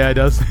 but Yeah, it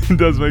does. It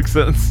does make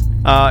sense.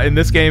 In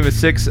this game, a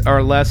 6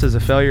 or less is a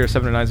failure, a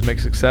 7 or 9 is a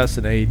mixed success,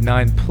 and a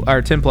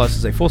 10 plus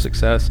is a full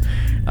success.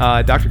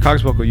 Dr.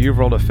 Cogsbuckle, you've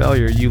rolled a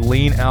failure. You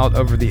lean out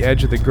over the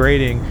edge of the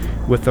grating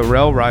with the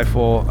rail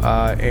rifle,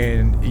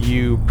 and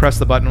you press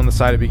the button on the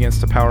side. It begins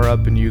to power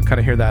up, and you kind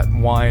of hear that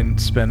whine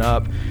spin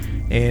up.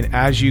 And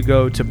as you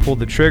go to pull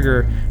the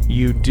trigger,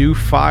 you do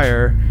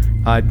fire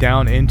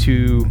down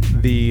into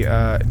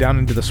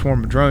the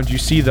swarm of drones. You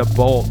see the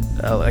bolt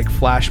like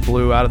flash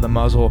blue out of the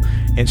muzzle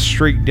and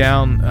streak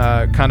down,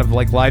 kind of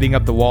like lighting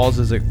up the walls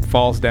as it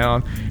falls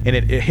down, and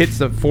it hits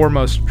the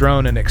foremost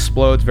drone and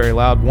explodes very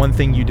loud. One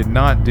thing you did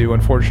not do,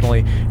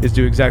 unfortunately, is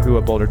do exactly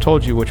what Boulder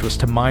told you, which was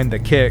to mine the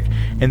kick,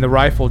 and the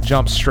rifle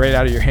jumps straight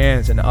out of your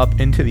hands and up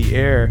into the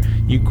air.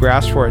 You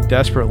grasp for it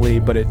desperately,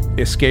 but it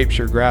escapes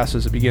your grasp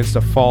as it begins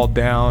to fall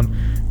down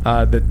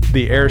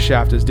the air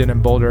shaft as Din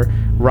and Boulder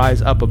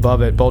rise up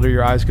above it. Boulder,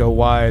 your eyes go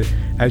wide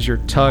as you're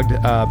tugged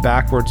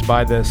backwards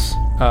by this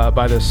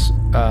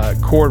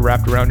cord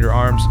wrapped around your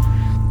arms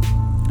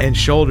and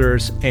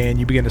shoulders, and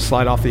you begin to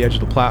slide off the edge of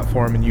the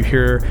platform, and you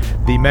hear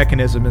the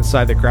mechanism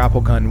inside the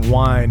grapple gun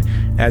whine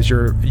as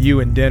you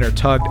and Din are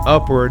tugged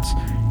upwards,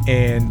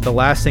 and the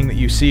last thing that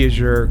you see as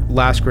your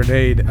last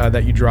grenade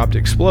that you dropped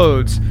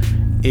explodes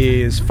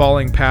is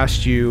falling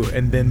past you,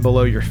 and then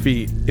below your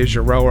feet is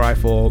your rail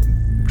rifle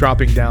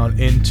dropping down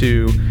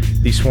into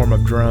the swarm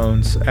of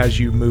drones as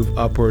you move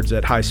upwards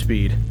at high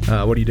speed.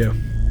 What do you do?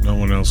 No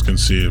one else can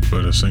see it,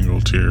 but a single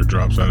tear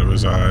drops out of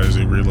his eye as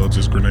he reloads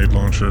his grenade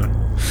launcher.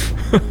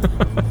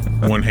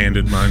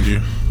 One-handed, mind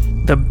you.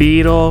 The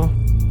beetle,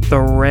 the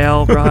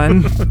rail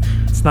run.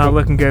 It's not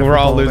looking good. We're for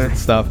all Boulder. losing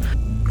stuff.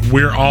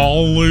 We're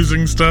all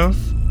losing stuff?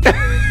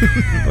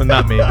 Well,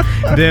 not me.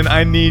 Then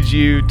I need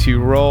you to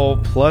roll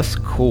plus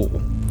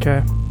cool.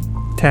 Okay.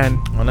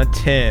 10. On a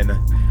 10,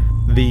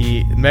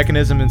 the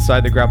mechanism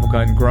inside the grapple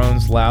gun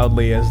groans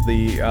loudly as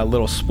the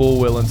little spool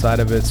wheel inside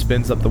of it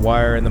spins up the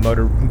wire, and the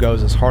motor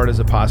goes as hard as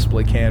it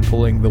possibly can,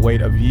 pulling the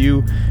weight of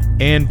you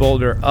and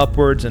Boulder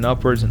upwards and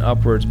upwards and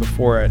upwards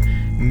before it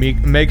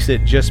makes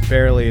it just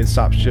barely and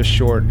stops just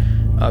short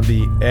of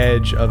the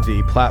edge of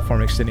the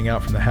platform extending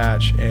out from the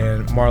hatch.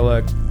 And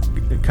Marla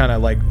kind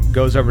of like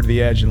goes over to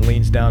the edge and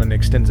leans down and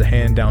extends a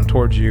hand down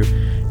towards you.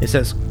 It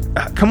says,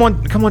 come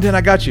on, Dan,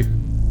 I got you.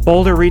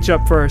 Boulder, reach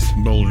up first.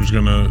 Boulder's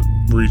gonna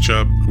reach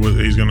up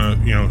he's gonna,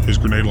 his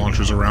grenade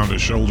launcher's around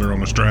his shoulder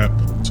on a strap,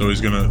 so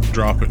he's gonna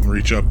drop it and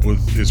reach up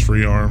with his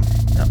free arm.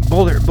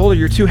 Boulder,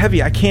 you're too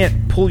heavy. I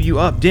can't pull you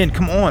up. Din,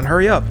 come on,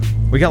 hurry up.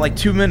 We got like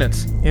 2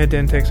 minutes. Yeah,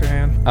 Din takes her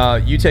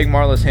hand. You take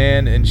Marla's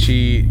hand, and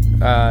she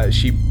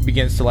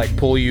begins to like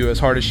pull you as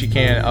hard as she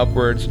can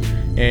upwards.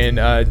 And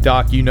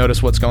Doc, you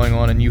notice what's going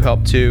on, and you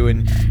help too.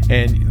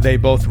 And they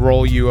both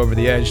roll you over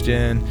the edge,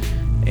 Din.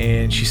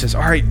 And she says,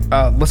 "All right,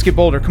 let's get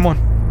Boulder. Come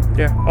on."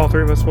 Yeah, all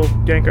three of us will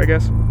yank, I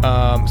guess.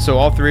 So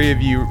all three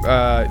of you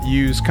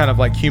use kind of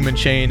like human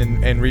chain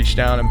and reach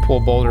down and pull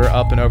Boulder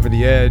up and over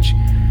the edge.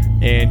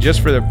 And just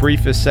for the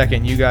briefest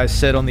second, you guys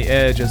sit on the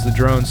edge as the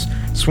drones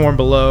swarm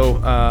below,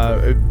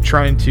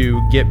 trying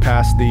to get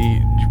past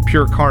the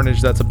pure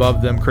carnage that's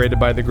above them, created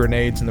by the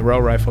grenades and the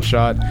rail rifle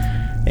shot.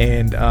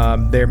 And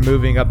they're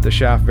moving up the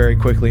shaft very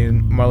quickly.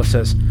 And Marla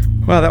says,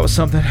 "Wow, that was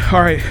something.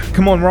 All right,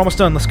 come on, we're almost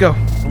done. Let's go."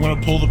 I'm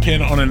gonna pull the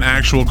pin on an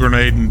actual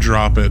grenade and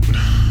drop it.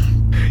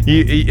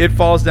 It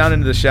falls down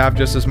into the shaft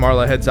just as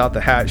Marla heads out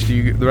the hatch.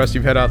 The rest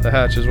of you head out the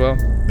hatch as well?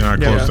 Then I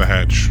close the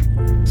hatch.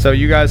 So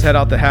you guys head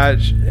out the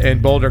hatch, and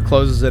Boulder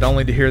closes it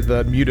only to hear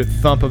the muted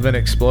thump of an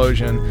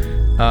explosion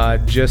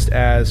just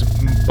as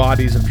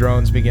bodies of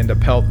drones begin to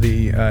pelt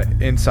the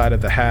inside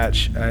of the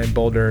hatch, and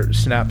Boulder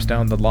snaps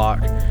down the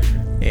lock.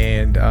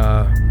 And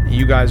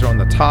you guys are on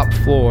the top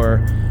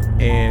floor,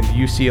 and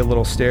you see a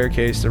little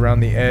staircase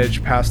around the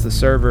edge past the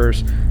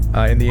servers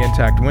in the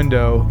intact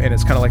window, and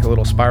it's kind of like a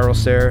little spiral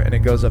stair, and it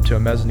goes up to a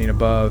mezzanine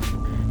above.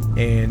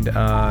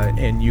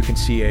 and you can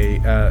see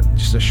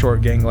just a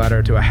short gang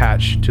ladder to a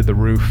hatch to the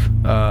roof,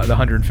 the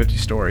 150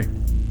 story.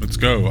 Let's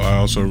go. I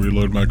also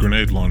reload my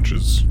grenade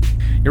launches.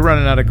 You're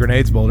running out of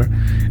grenades, Boulder.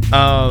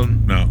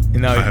 No,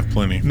 I have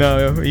plenty.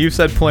 No, you've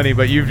said plenty,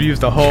 but you've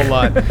used a whole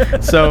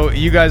lot. So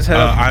you guys head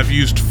up. I've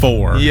used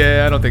 4.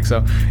 Yeah, I don't think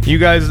so. You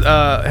guys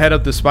head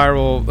up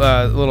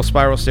the little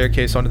spiral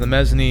staircase onto the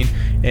mezzanine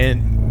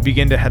and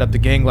begin to head up the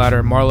gang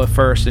ladder. Marla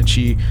first, and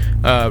she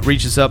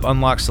reaches up,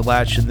 unlocks the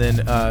latch, and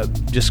then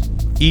just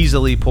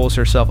easily pulls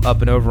herself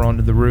up and over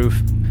onto the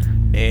roof.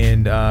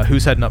 And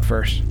who's heading up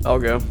first? I'll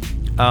go.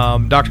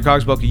 Dr.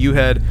 Cogswell, you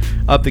head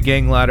up the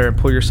gang ladder and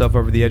pull yourself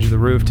over the edge of the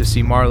roof to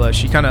see Marla.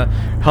 She kind of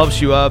helps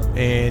you up,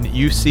 and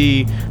you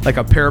see like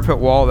a parapet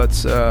wall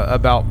that's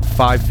about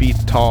 5 feet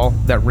tall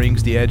that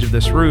rings the edge of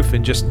this roof.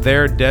 And just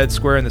there, dead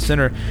square in the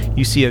center,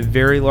 you see a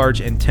very large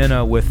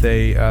antenna with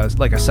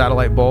like a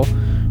satellite bowl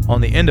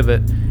on the end of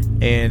it.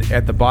 And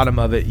at the bottom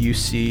of it, you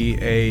see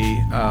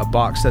a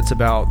box that's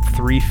about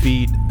 3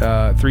 feet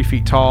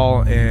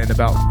tall and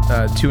about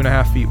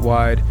 2.5 feet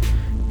wide.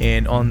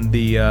 And on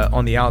the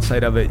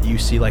outside of it, you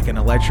see like an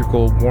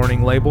electrical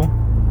warning label.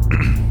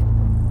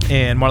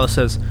 And Marla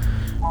says,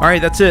 "All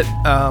right, that's it.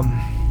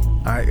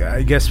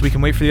 I guess we can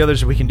wait for the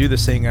others, or we can do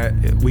this thing.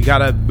 We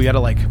gotta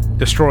like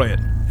destroy it.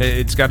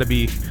 It's gotta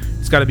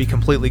be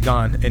completely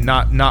gone and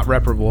not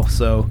reparable."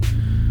 So,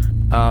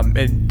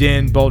 and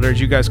then Boulder, as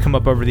you guys come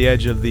up over the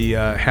edge of the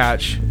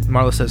hatch,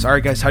 Marla says, "All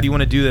right, guys, how do you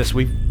want to do this?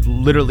 We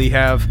literally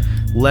have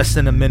less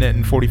than a minute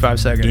and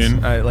 45 seconds.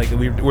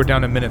 We're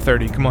down to minute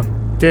 30. Come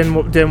on."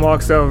 Din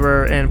walks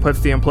over and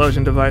puts the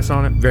implosion device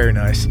on it. Very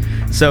nice.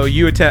 So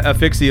you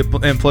affix the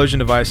implosion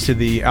device to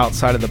the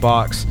outside of the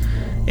box,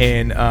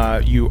 and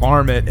you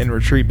arm it and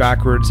retreat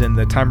backwards, and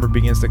the timer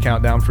begins to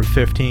count down from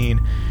 15.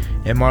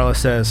 And Marla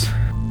says,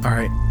 "All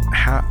right,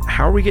 how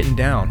are we getting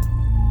down?"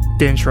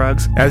 Din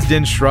shrugs. As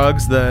Din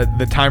shrugs,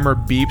 the timer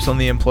beeps on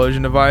the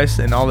implosion device,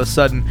 and all of a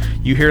sudden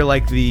you hear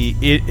like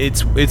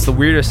it's the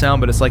weirdest sound,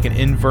 but it's like an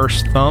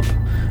inverse thump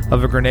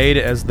of a grenade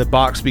as the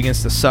box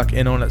begins to suck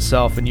in on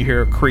itself, and you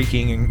hear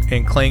creaking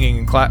and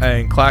clanging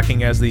and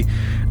clacking as the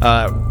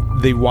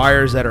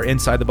wires that are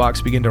inside the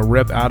box begin to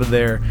rip out of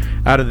their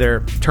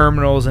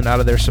terminals and out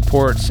of their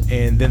supports,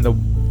 and then the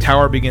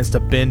tower begins to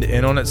bend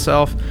in on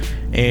itself,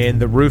 and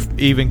the roof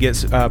even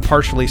gets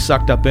partially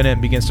sucked up in it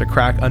and begins to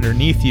crack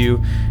underneath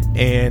you,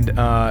 and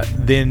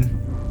then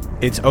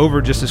it's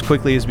over just as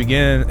quickly as it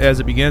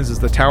begins, as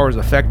the tower is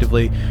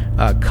effectively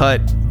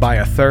cut by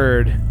a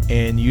third,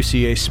 and you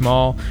see a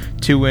small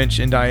 2-inch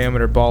in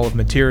diameter ball of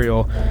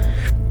material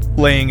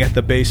laying at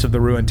the base of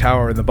the ruined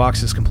tower, and the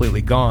box is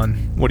completely gone.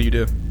 What do you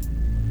do?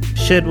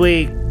 Should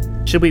we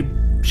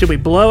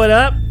blow it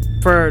up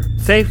for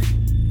safe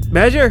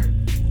measure?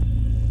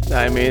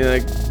 I mean,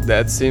 like,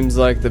 that seems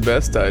like the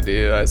best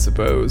idea, I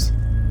suppose.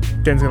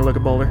 Din's gonna look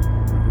at Boulder.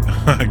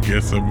 I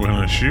guess I'm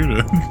gonna shoot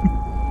it.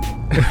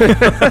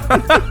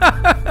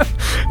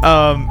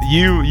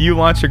 You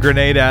launch a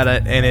grenade at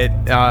it, and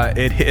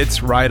it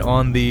hits right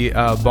on the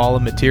ball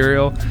of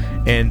material,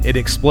 and it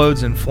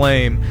explodes in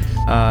flame.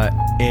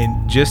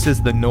 And just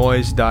as the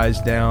noise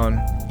dies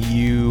down,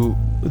 you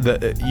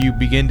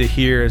begin to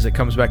hear, as it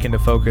comes back into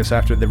focus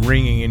after the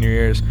ringing in your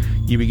ears,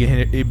 you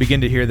begin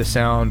to hear the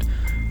sound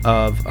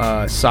of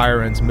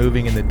sirens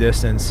moving in the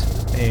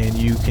distance, and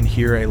you can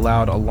hear a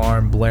loud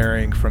alarm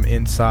blaring from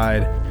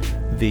inside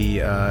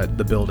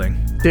the building.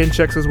 Din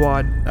checks his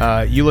wad.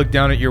 You look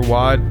down at your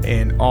wad,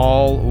 and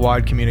all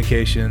wad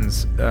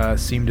communications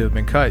seem to have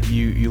been cut.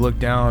 You look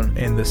down,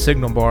 and the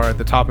signal bar at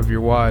the top of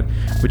your wad,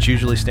 which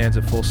usually stands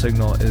at full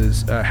signal,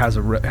 has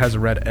a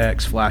red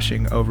X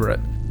flashing over it.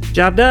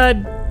 Job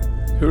done.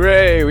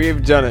 Hooray,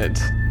 we've done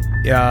it.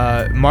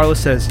 Marla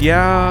says,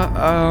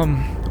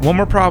 one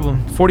more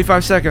problem.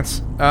 45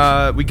 seconds.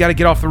 We got to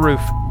get off the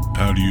roof.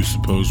 How do you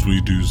suppose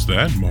we do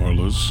that,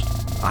 Marlas?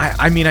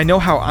 I mean, I know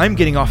how I'm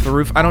getting off the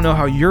roof. I don't know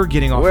how you're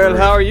getting off the roof.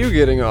 Well, how are you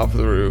getting off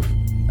the roof?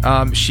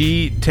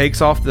 She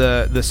takes off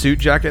the suit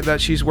jacket that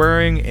she's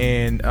wearing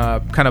and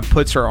kind of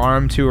puts her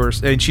arm to her,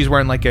 and she's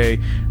wearing like a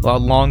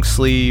long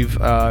sleeve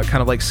kind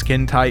of like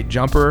skin tight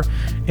jumper,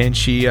 and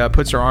she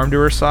puts her arm to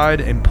her side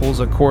and pulls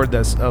a cord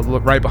that's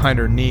right behind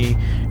her knee,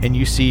 and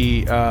you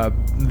see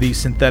the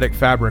synthetic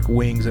fabric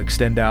wings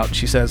extend out.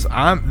 She says,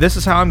 this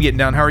is how I'm getting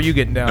down. How are you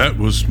getting down? That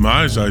was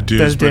my idea.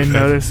 Does Din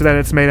notice that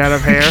it's made out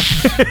of hair?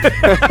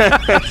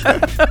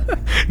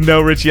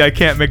 No, Richie, I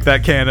can't make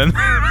that canon.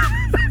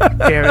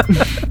 Damn it.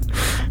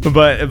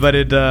 But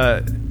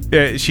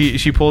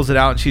she pulls it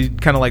out, and she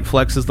kind of like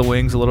flexes the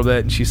wings a little bit,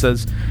 and she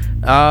says,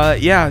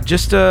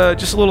 just a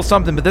little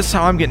something, but this is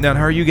how I'm getting down.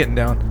 How are you getting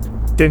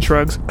down? Din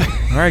shrugs.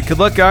 All right, good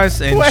luck, guys.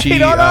 And Wait, she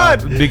hold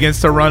on. begins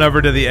to run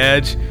over to the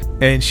edge,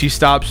 and she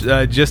stops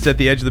just at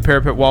the edge of the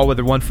parapet wall with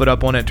her one foot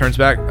up on it, turns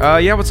back.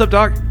 What's up,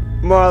 Doc?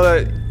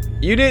 Marla,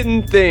 you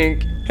didn't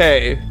think,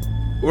 hey,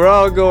 we're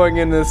all going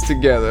in this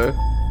together.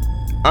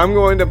 I'm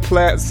going to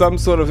plant some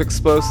sort of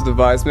explosive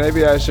device.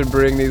 Maybe I should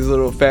bring these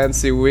little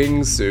fancy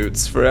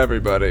wingsuits for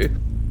everybody.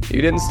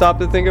 You didn't stop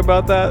to think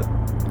about that?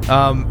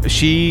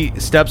 She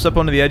steps up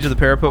onto the edge of the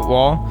parapet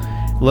wall,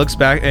 looks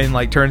back and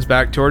like turns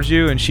back towards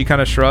you, and she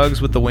kind of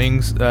shrugs with the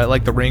wings,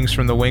 like the rings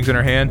from the wings in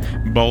her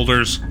hand.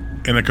 Boulders,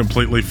 in a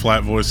completely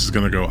flat voice, is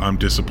going to go, I'm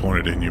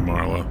disappointed in you,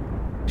 Marla.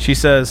 She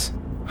says,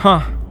 huh,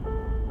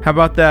 how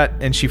about that?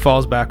 And she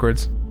falls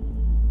backwards.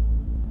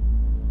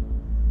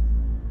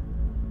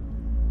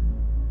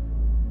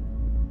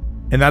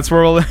 And that's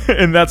where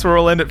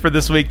we'll end it for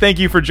this week. Thank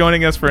you for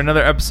joining us for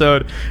another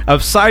episode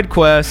of Side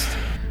Quest.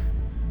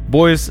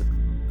 Boys,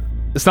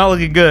 it's not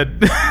looking good.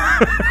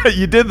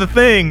 You did the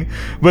thing,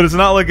 but it's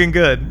not looking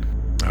good.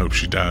 I hope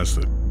she dies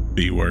the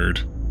B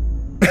word.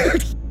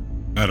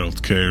 I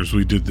don't care.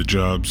 We did the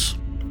jobs.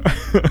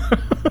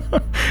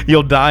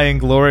 You'll die in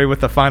glory with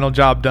the final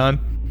job done.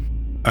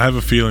 I have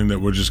a feeling that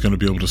we're just going to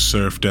be able to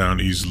surf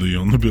down easily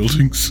on the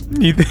buildings.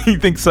 You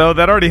think so?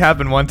 That already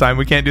happened one time.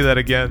 We can't do that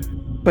again.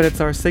 But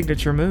it's our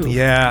signature move.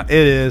 Yeah, it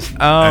is.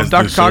 As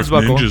Dr. the surf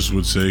Cogsbuckle. ninjas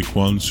would say,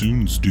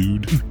 Quansoons,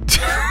 dude.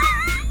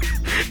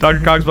 Dr.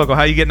 Cogsbuckle,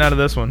 how you getting out of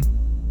this one?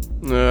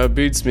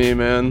 Beats me,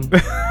 man.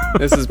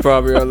 This is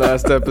probably our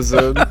last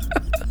episode.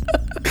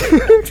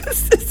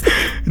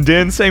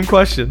 Dan, same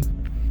question.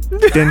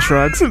 Dan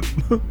shrugs.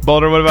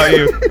 Boulder, what about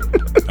you?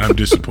 I'm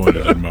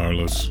disappointed in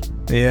Marlos.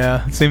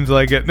 Yeah, seems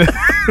like it.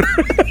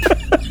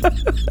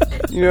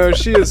 You know,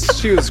 she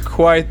was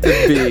quite the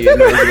bee in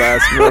those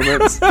last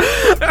moments.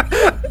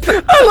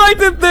 I like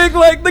to think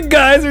like the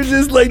guys are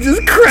just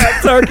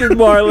crap talking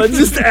Marla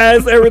just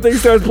as everything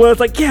starts blowing. It's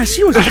like, yeah,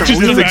 she was just a Just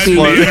really imagine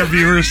bee. the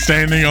interviewer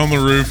standing on the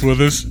roof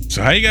with us.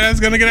 So how you guys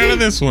gonna get out of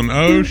this one?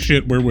 Oh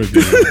shit, we're with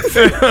you.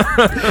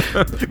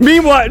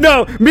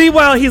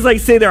 Meanwhile, he's like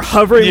sitting there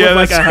hovering with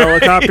like a that's right.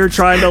 helicopter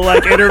trying to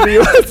like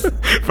interview us.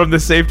 From the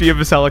safety of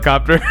his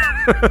helicopter.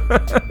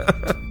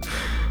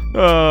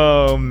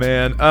 Oh,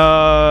 man.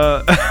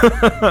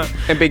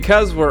 And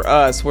because we're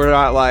us, we're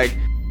not like,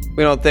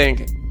 we don't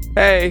think,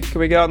 hey, can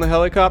we get on the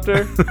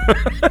helicopter?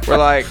 We're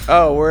like,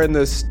 oh, we're in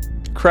this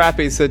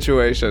crappy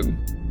situation.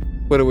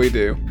 What do we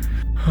do?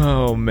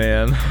 Oh,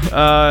 man.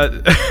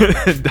 Dr.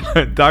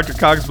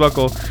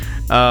 Cogsbuckle,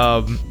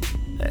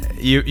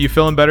 you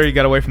feeling better? You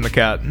got away from the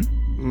cat?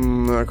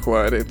 Not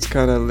quite. It's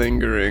kind of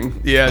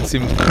lingering. Yeah, it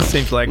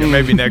seems like it.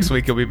 Maybe next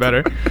week it'll be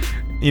better.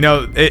 You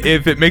know,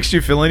 if it makes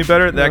you feel any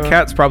better, that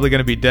cat's probably going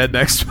to be dead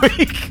next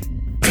week.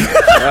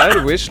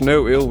 I wish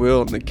no ill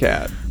will in the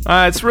cat.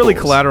 It's really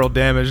collateral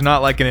damage,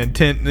 not like an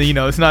intent. You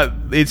know,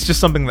 it's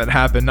just something that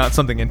happened, not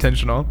something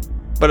intentional.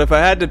 But if I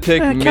had to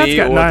pick cat's me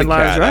got or 9 the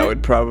lives, cat, right? I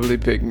would probably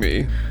pick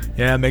me.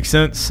 Yeah, makes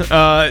sense.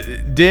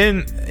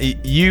 Din,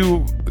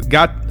 you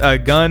got a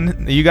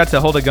gun. You got to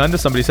hold a gun to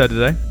somebody's head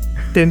today.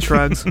 Dan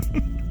shrugs.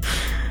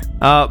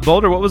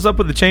 Boulder, what was up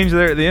with the change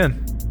there at the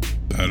end?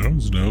 I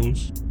don't know.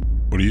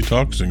 What are you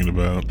talking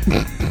about?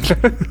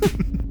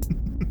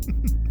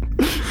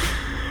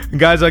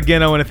 Guys,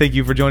 again, I want to thank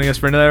you for joining us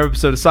for another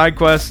episode of Side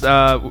Quest.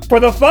 For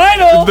the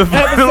final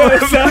episode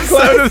of Side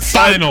Quest.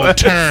 Final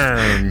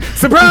turn.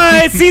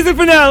 Surprise! Season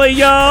finale,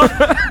 y'all!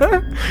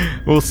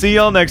 We'll see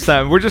y'all next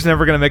time. We're just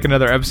never going to make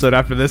another episode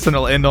after this, and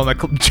it'll end on a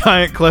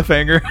giant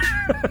cliffhanger.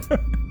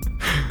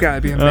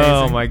 Gotta be amazing.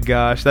 Oh my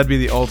gosh, that'd be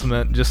the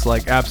ultimate, just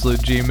like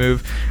absolute G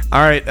move.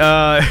 All right,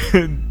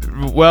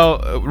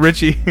 well,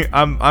 Richie,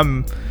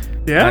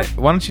 Yeah?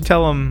 why don't you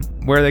tell them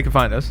where they can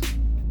find us?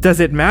 Does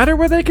it matter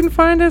where they can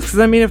find us? Because,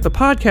 I mean, if the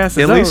podcast is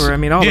At least- over, I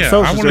mean, all the Yeah, I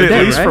socials want are to dead,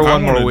 at least right? for one I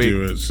more wanna week.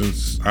 do it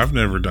since I've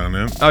never done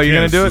it. Oh, you're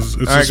gonna do it? It's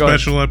All a right, go ahead.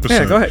 special episode.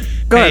 Yeah, go ahead.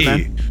 Go ahead,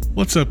 Hey, man.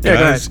 what's up, Yeah, go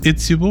guys? ahead.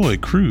 It's your boy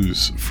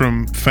Cruz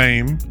from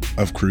fame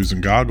of Cruz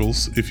and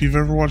Goggles. If you've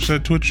ever watched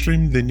that Twitch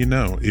stream, then you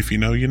know. If you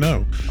know, you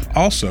know.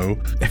 Also,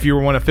 If you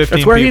were one of 15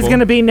 That's where people. he's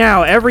going to be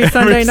now, every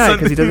Sunday night,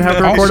 because he doesn't have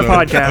to record a also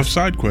of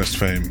podcast. SideQuest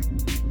fame.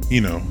 You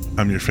know,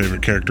 I'm your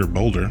favorite character,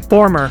 Boulder.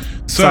 Former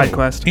So, side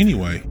quest.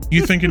 anyway,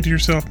 you thinking to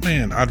yourself,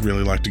 man, I'd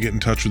really like to get in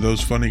touch with those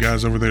funny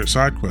guys over there at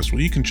SideQuest. Well,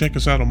 you can check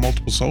us out on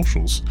multiple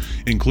socials,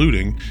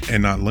 including,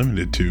 and not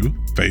limited to,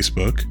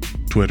 Facebook,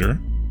 Twitter,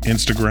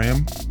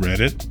 Instagram,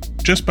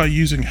 Reddit. Just by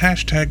using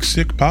hashtag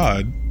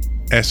SickPod,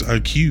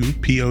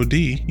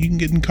 SIQPOD, you can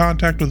get in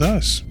contact with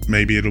us.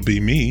 Maybe it'll be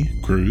me,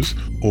 Cruz,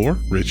 or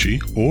Richie,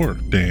 or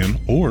Dan,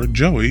 or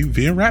Joey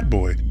via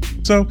Ratboy.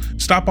 So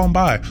stop on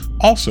by.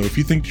 Also, if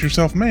you think to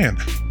yourself, man,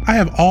 I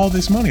have all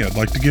this money I'd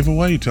like to give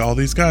away to all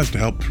these guys to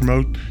help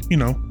promote, you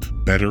know,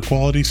 better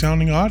quality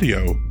sounding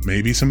audio,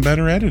 maybe some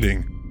better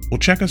editing. Well,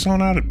 check us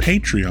on out at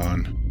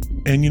Patreon.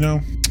 And, you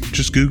know,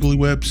 just googly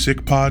web,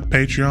 SickPod,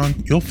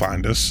 Patreon, you'll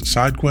find us.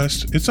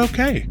 SideQuest, it's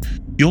okay.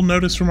 You'll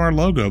notice from our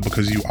logo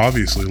because you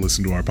obviously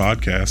listen to our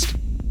podcast.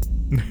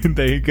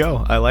 There you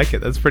go. I like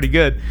it. That's pretty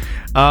good.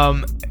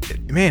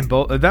 Man,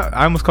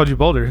 I almost called you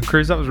Boulder.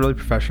 Cruz, that was really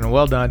professional.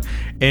 Well done.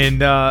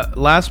 And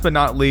last but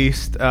not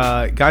least,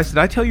 guys, did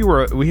I tell you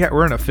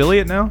we're an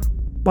affiliate now?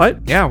 What?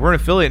 Yeah, we're an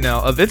affiliate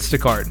now of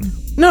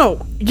Instacart.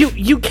 No,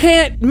 you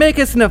can't make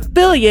us an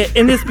affiliate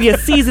and this be a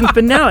season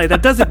finale.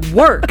 That doesn't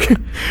work.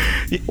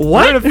 What?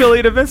 We're an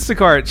affiliate of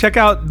Instacart. Check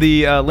out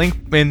the link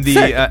in the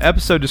Sick.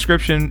 episode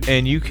description,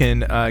 and you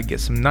can get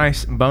some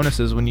nice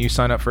bonuses when you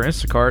sign up for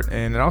Instacart,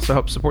 and it also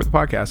helps support the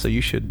podcast. So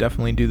you should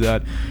definitely do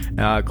that.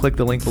 Click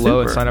the link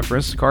below and Super. sign up for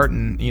Instacart,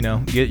 and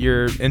get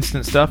your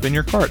instant stuff in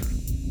your cart.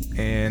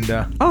 And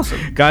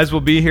Awesome. guys,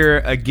 we'll be here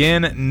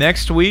again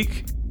next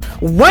week.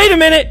 Wait a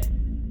minute!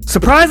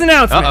 Surprise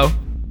announcement. Uh oh.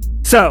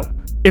 So,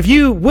 if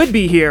you would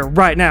be here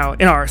right now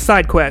in our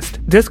side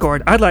quest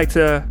Discord, I'd like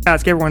to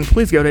ask everyone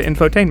please go to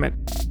infotainment.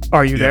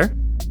 Are you there?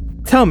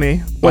 Tell me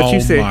what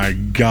you see. Oh my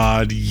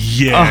God,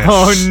 yes.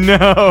 Oh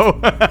no.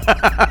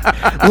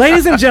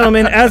 Ladies and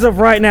gentlemen, as of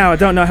right now, I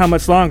don't know how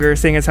much longer,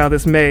 seeing as how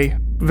this may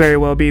very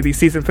well be the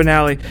season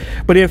finale.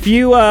 But if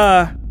you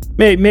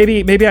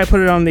maybe I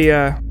put it on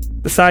the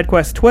side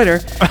quest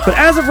Twitter. But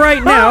as of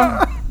right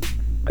now,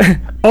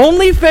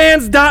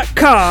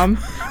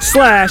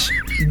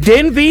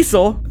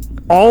 onlyfans.com/DinViesel,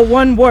 all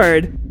one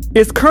word,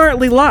 is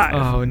currently live.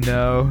 Oh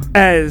no.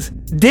 As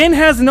Din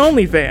has an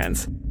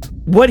OnlyFans.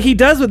 What he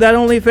does with that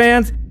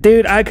OnlyFans,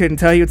 dude, I couldn't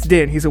tell you. It's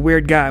Din. He's a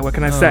weird guy. What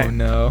can I say? Oh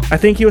no. I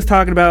think he was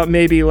talking about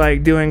maybe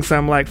like doing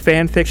some like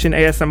fan fiction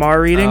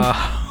ASMR reading.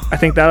 I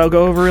think that'll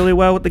go over really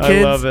well with the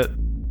kids. I love it.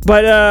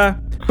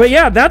 But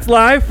yeah, that's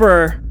live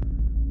for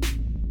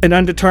an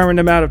undetermined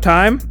amount of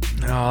time.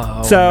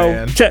 Oh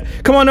So man.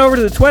 come on over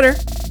to the Twitter,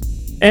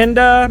 and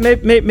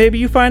maybe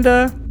you find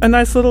a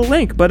nice little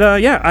link.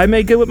 But yeah, I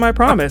made good with my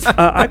promise.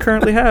 I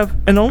currently have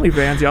an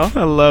OnlyFans, y'all.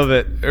 I love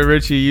it.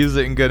 Richie, use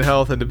it in good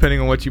health, and depending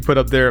on what you put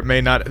up there, it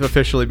may not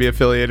officially be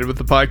affiliated with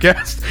the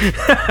podcast.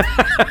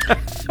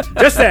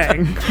 Just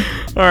saying.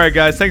 All right,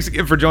 guys. Thanks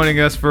again for joining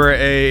us for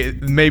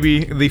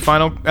maybe the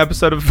final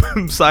episode of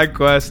Side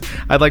Quest.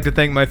 I'd like to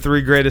thank my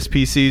 3 greatest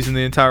PCs in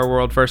the entire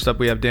world. First up,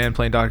 we have Dan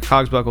playing Dr.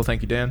 Cogsbuckle.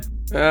 Thank you, Dan.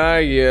 Ah,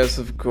 yes,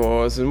 of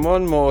course. And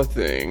one more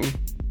thing.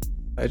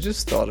 I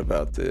just thought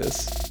about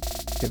this.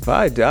 If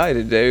I die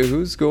today,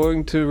 who's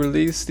going to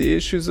release the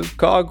issues of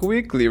Cog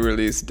Weekly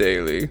released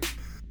daily?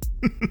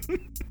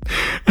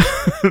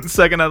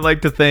 Second, I'd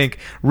like to thank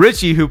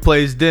Richie, who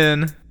plays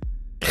Din.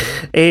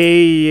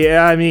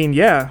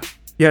 Yeah,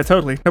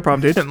 totally. No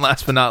problem, dude. And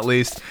last but not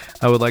least,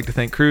 I would like to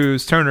thank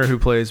Cruz Turner, who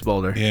plays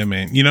Boulder. Yeah,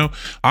 man.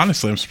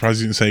 Honestly, I'm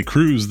surprised you didn't say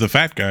Cruz, the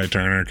fat guy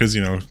Turner, because,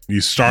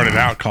 you started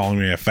out calling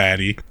me a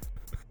fatty.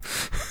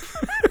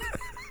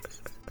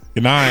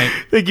 Good night.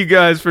 Thank you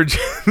guys for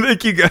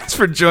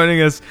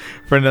joining us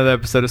for another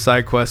episode of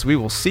Side Quest. We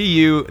will see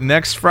you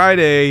next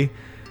Friday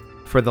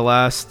for the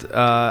last,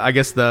 I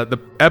guess the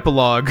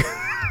epilogue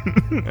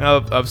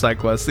of Side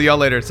Quest. See y'all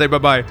later. Say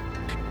bye-bye.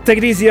 Take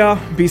it easy, y'all.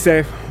 Be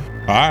safe.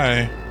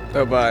 Bye.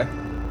 Oh, bye.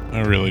 I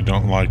really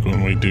don't like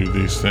when we do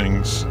these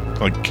things,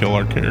 like kill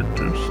our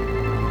characters.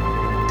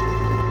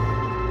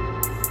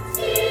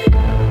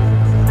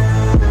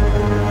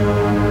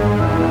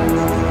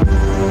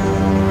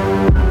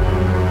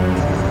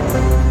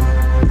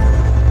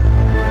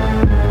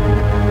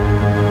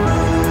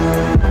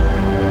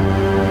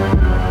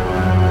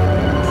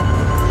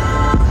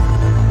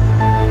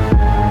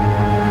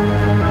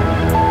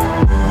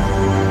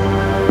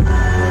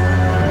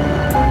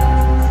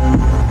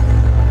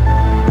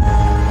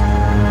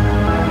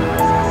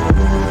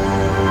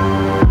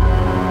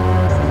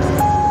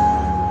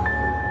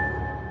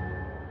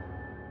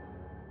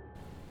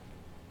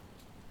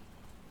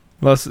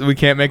 We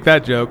can't make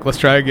that joke. Let's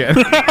try again.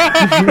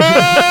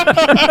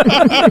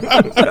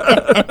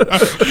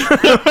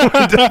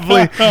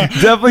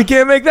 definitely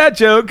can't make that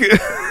joke.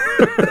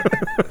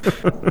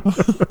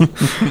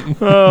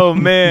 Oh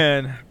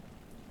man.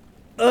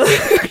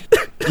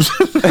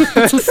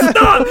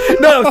 Stop!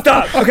 No,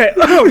 stop. Okay.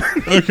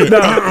 Okay.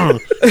 No.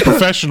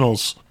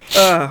 Professionals.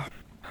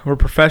 We're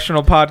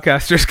professional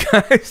podcasters,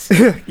 guys.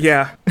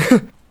 Yeah.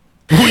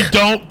 We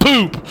don't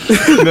poop.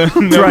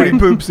 Nobody right.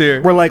 poops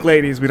here. We're like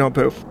ladies. We don't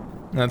poop.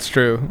 That's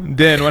true.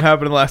 Dan, what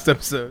happened in the last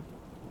episode?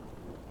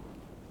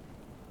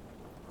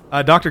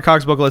 Dr.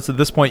 Cogsbuckle, it's at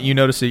this point you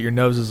notice that your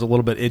nose is a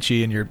little bit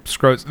itchy and your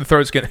throat's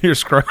getting your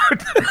scrot.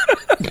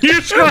 Your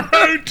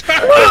throat.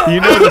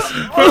 You notice.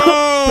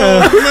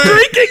 Oh,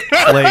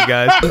 man. Late,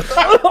 guys.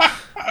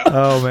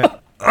 Oh man.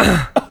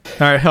 All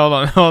right, hold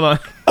on.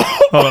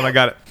 I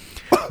got it.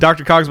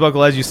 Dr.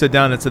 Cogsbuckle, as you sit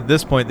down, it's at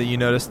this point that you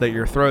notice that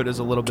your throat is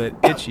a little bit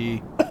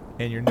itchy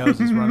and your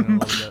nose is running a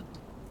little bit.